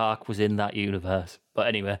Jurassic Park was in that universe. But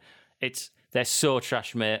anyway, they're so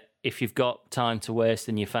trash, mate. If you've got time to waste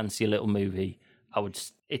and you fancy a little movie,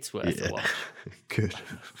 it's worth a watch. Good.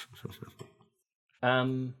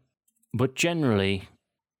 But generally,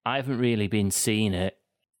 I haven't really been seeing it.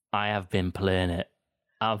 I have been playing it.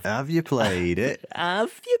 Have you played it?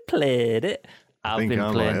 Have you played it? I've been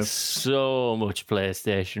I playing might have. so much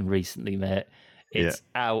PlayStation recently, mate. It's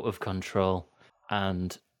out of control.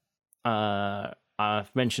 And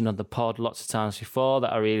I've mentioned on the pod lots of times before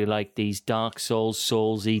that I really like these Dark Souls,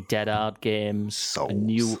 Soulsy, Dead Hard games. Souls.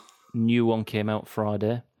 A new one came out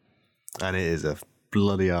Friday. And it is a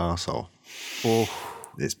bloody arsehole. Oh.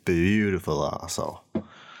 It's beautiful arsehole.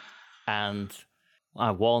 And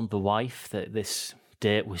I warned the wife that this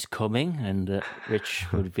date was coming and that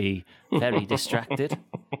Rich would be very distracted.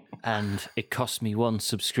 And it cost me one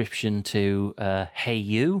subscription to Hey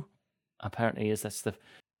You. Apparently, that's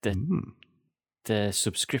the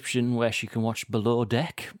subscription where she can watch Below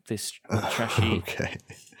Deck, this trashy. Okay.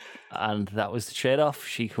 And that was the trade-off.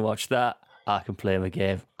 She can watch that. I can play my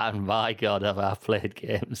game. And my God, have I played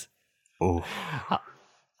games. Oh.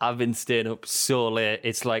 I've been staying up so late.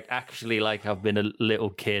 It's like actually like I've been a little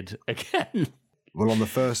kid again. Well, on the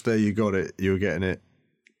first day you got it, you were getting it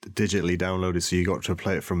digitally downloaded, so you got to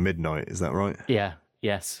play it from midnight. Is that right? Yeah,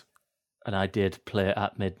 yes. And I did play it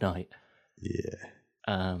at midnight.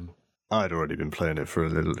 Yeah. I'd already been playing it for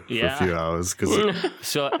a few hours. Cause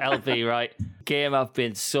So, LV, right, game I've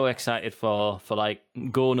been so excited for like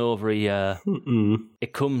going over a year.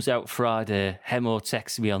 It comes out Friday. Hemo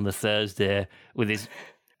texts me on the Thursday with his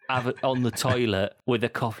on the toilet with a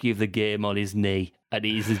copy of the game on his knee, and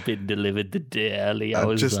he's has been delivered the day early.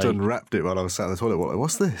 I just unwrapped it while I was sat in the toilet.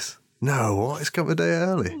 What's this? No, what? It's come a day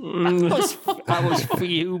early. I was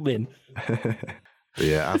fuming. But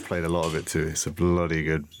yeah, I've played a lot of it too. It's a bloody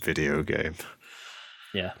good video game.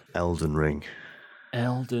 Yeah. Elden Ring.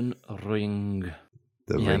 Elden Ring.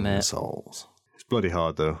 The Ring of Souls. It's bloody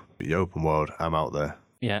hard though. The open world, I'm out there.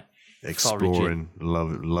 Yeah. Exploring,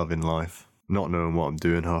 loving life. Not knowing what I'm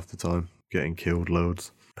doing half the time. Getting killed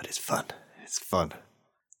loads. But it's fun. It's fun.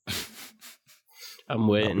 I'm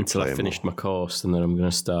waiting until I finished my course and then I'm going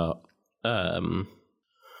to start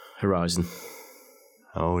Horizon.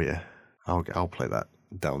 Oh yeah. I'll play that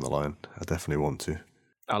down the line. I definitely want to.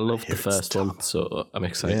 I loved the first one, so I'm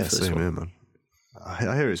excited for this same one. here, man. I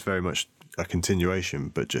hear it's very much a continuation,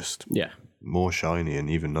 but just more shiny and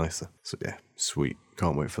even nicer. So yeah, sweet.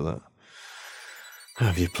 Can't wait for that.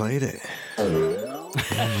 Have you played it?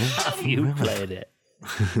 Have you played it?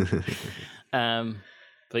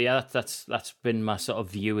 But yeah, that's been my sort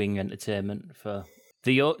of viewing entertainment for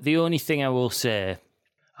the only thing I will say,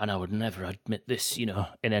 and I would never admit this, in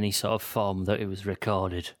any sort of form that it was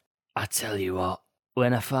recorded. I tell you what,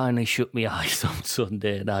 when I finally shut my eyes on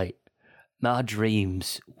Sunday night, my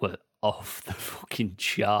dreams were off the fucking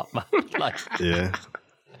chart, man. Yeah.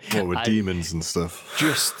 What with demons and stuff?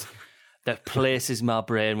 Just the places my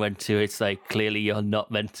brain went to, it's like, clearly you're not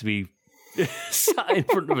meant to be sat in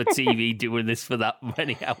front of a TV doing this for that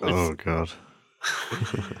many hours. Oh, God.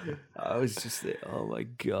 I was just like, oh, my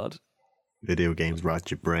God. Video games rot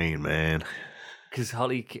your brain, man. Because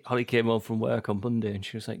Holly came home from work on Monday and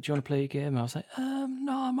she was like, do you want to play a game? And I was like,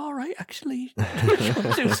 no, I'm all right, actually.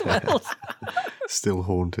 Do something else. Still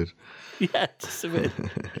haunted. Yeah, just a bit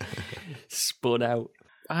spun out.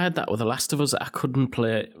 I had that with The Last of Us. I couldn't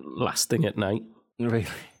play it lasting at night. Really?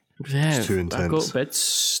 Yeah, It's too intense. I go to bed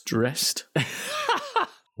stressed.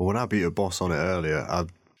 Well, when I beat a boss on it earlier, I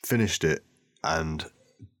finished it and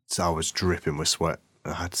I was dripping with sweat.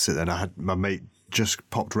 I had to sit there and I had my mate just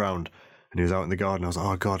popped round and he was out in the garden. I was like,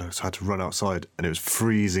 oh God, I had to run outside and it was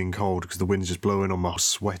freezing cold because the wind's just blowing on my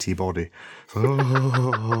sweaty body.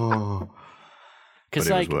 Oh. But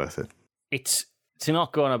it was worth it. It's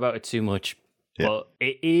not going about it too much, but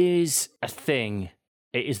it is a thing.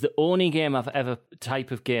 It is the only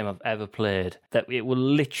type of game I've ever played that it will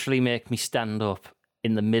literally make me stand up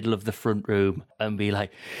in the middle of the front room and be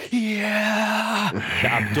like, yeah,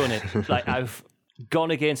 I've done it. Like, I've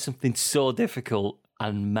gone against something so difficult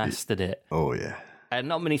and mastered it. Oh, yeah. And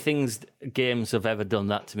not many games have ever done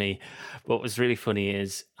that to me. What was really funny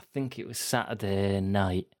is, I think it was Saturday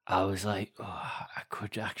night, I was like, oh, I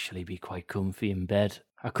could actually be quite comfy in bed.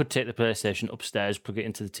 I could take the PlayStation upstairs, plug it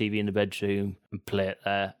into the TV in the bedroom and play it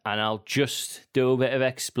there. And I'll just do a bit of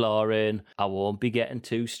exploring. I won't be getting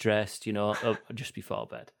too stressed, just before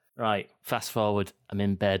bed. Right, fast forward, I'm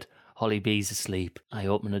in bed. Holly B's asleep. I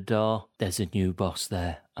open the door. There's a new boss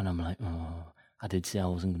there. And I'm like, oh, I did say I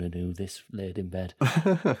wasn't going to do this laid in bed.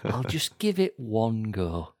 I'll just give it one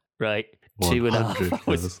go. Right,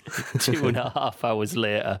 2.5 hours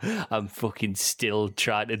later, I'm fucking still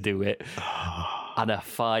trying to do it. And I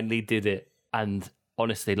finally did it. And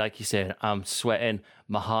honestly, like you said, I'm sweating,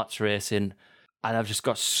 my heart's racing, and I've just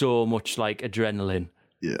got so much like adrenaline.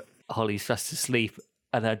 Yeah. Holly's fast asleep,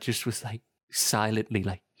 and I just was like silently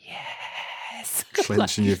like, yes.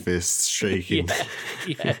 Clenching your fists, shaking.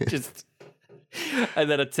 Yeah, just. And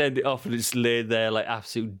then I turned it off and just laid there like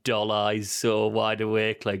absolute doll eyes, so wide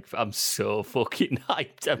awake. Like, I'm so fucking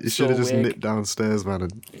hyped. You should have just nipped downstairs, man,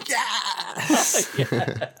 and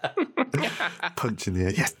punch in the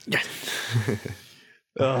air. Yes.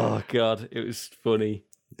 Oh, God, it was funny.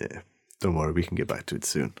 Yeah, don't worry, we can get back to it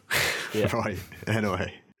soon. Yeah. Right,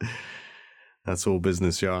 anyway, that's all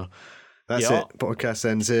business, y'all. That's it. Podcast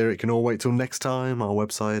ends here. It can all wait till next time. Our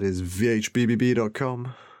website is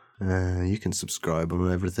vhbbb.com. You can subscribe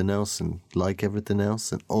on everything else and like everything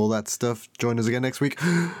else and all that stuff. Join us again next week.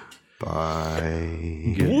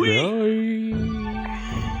 Bye. Goodbye.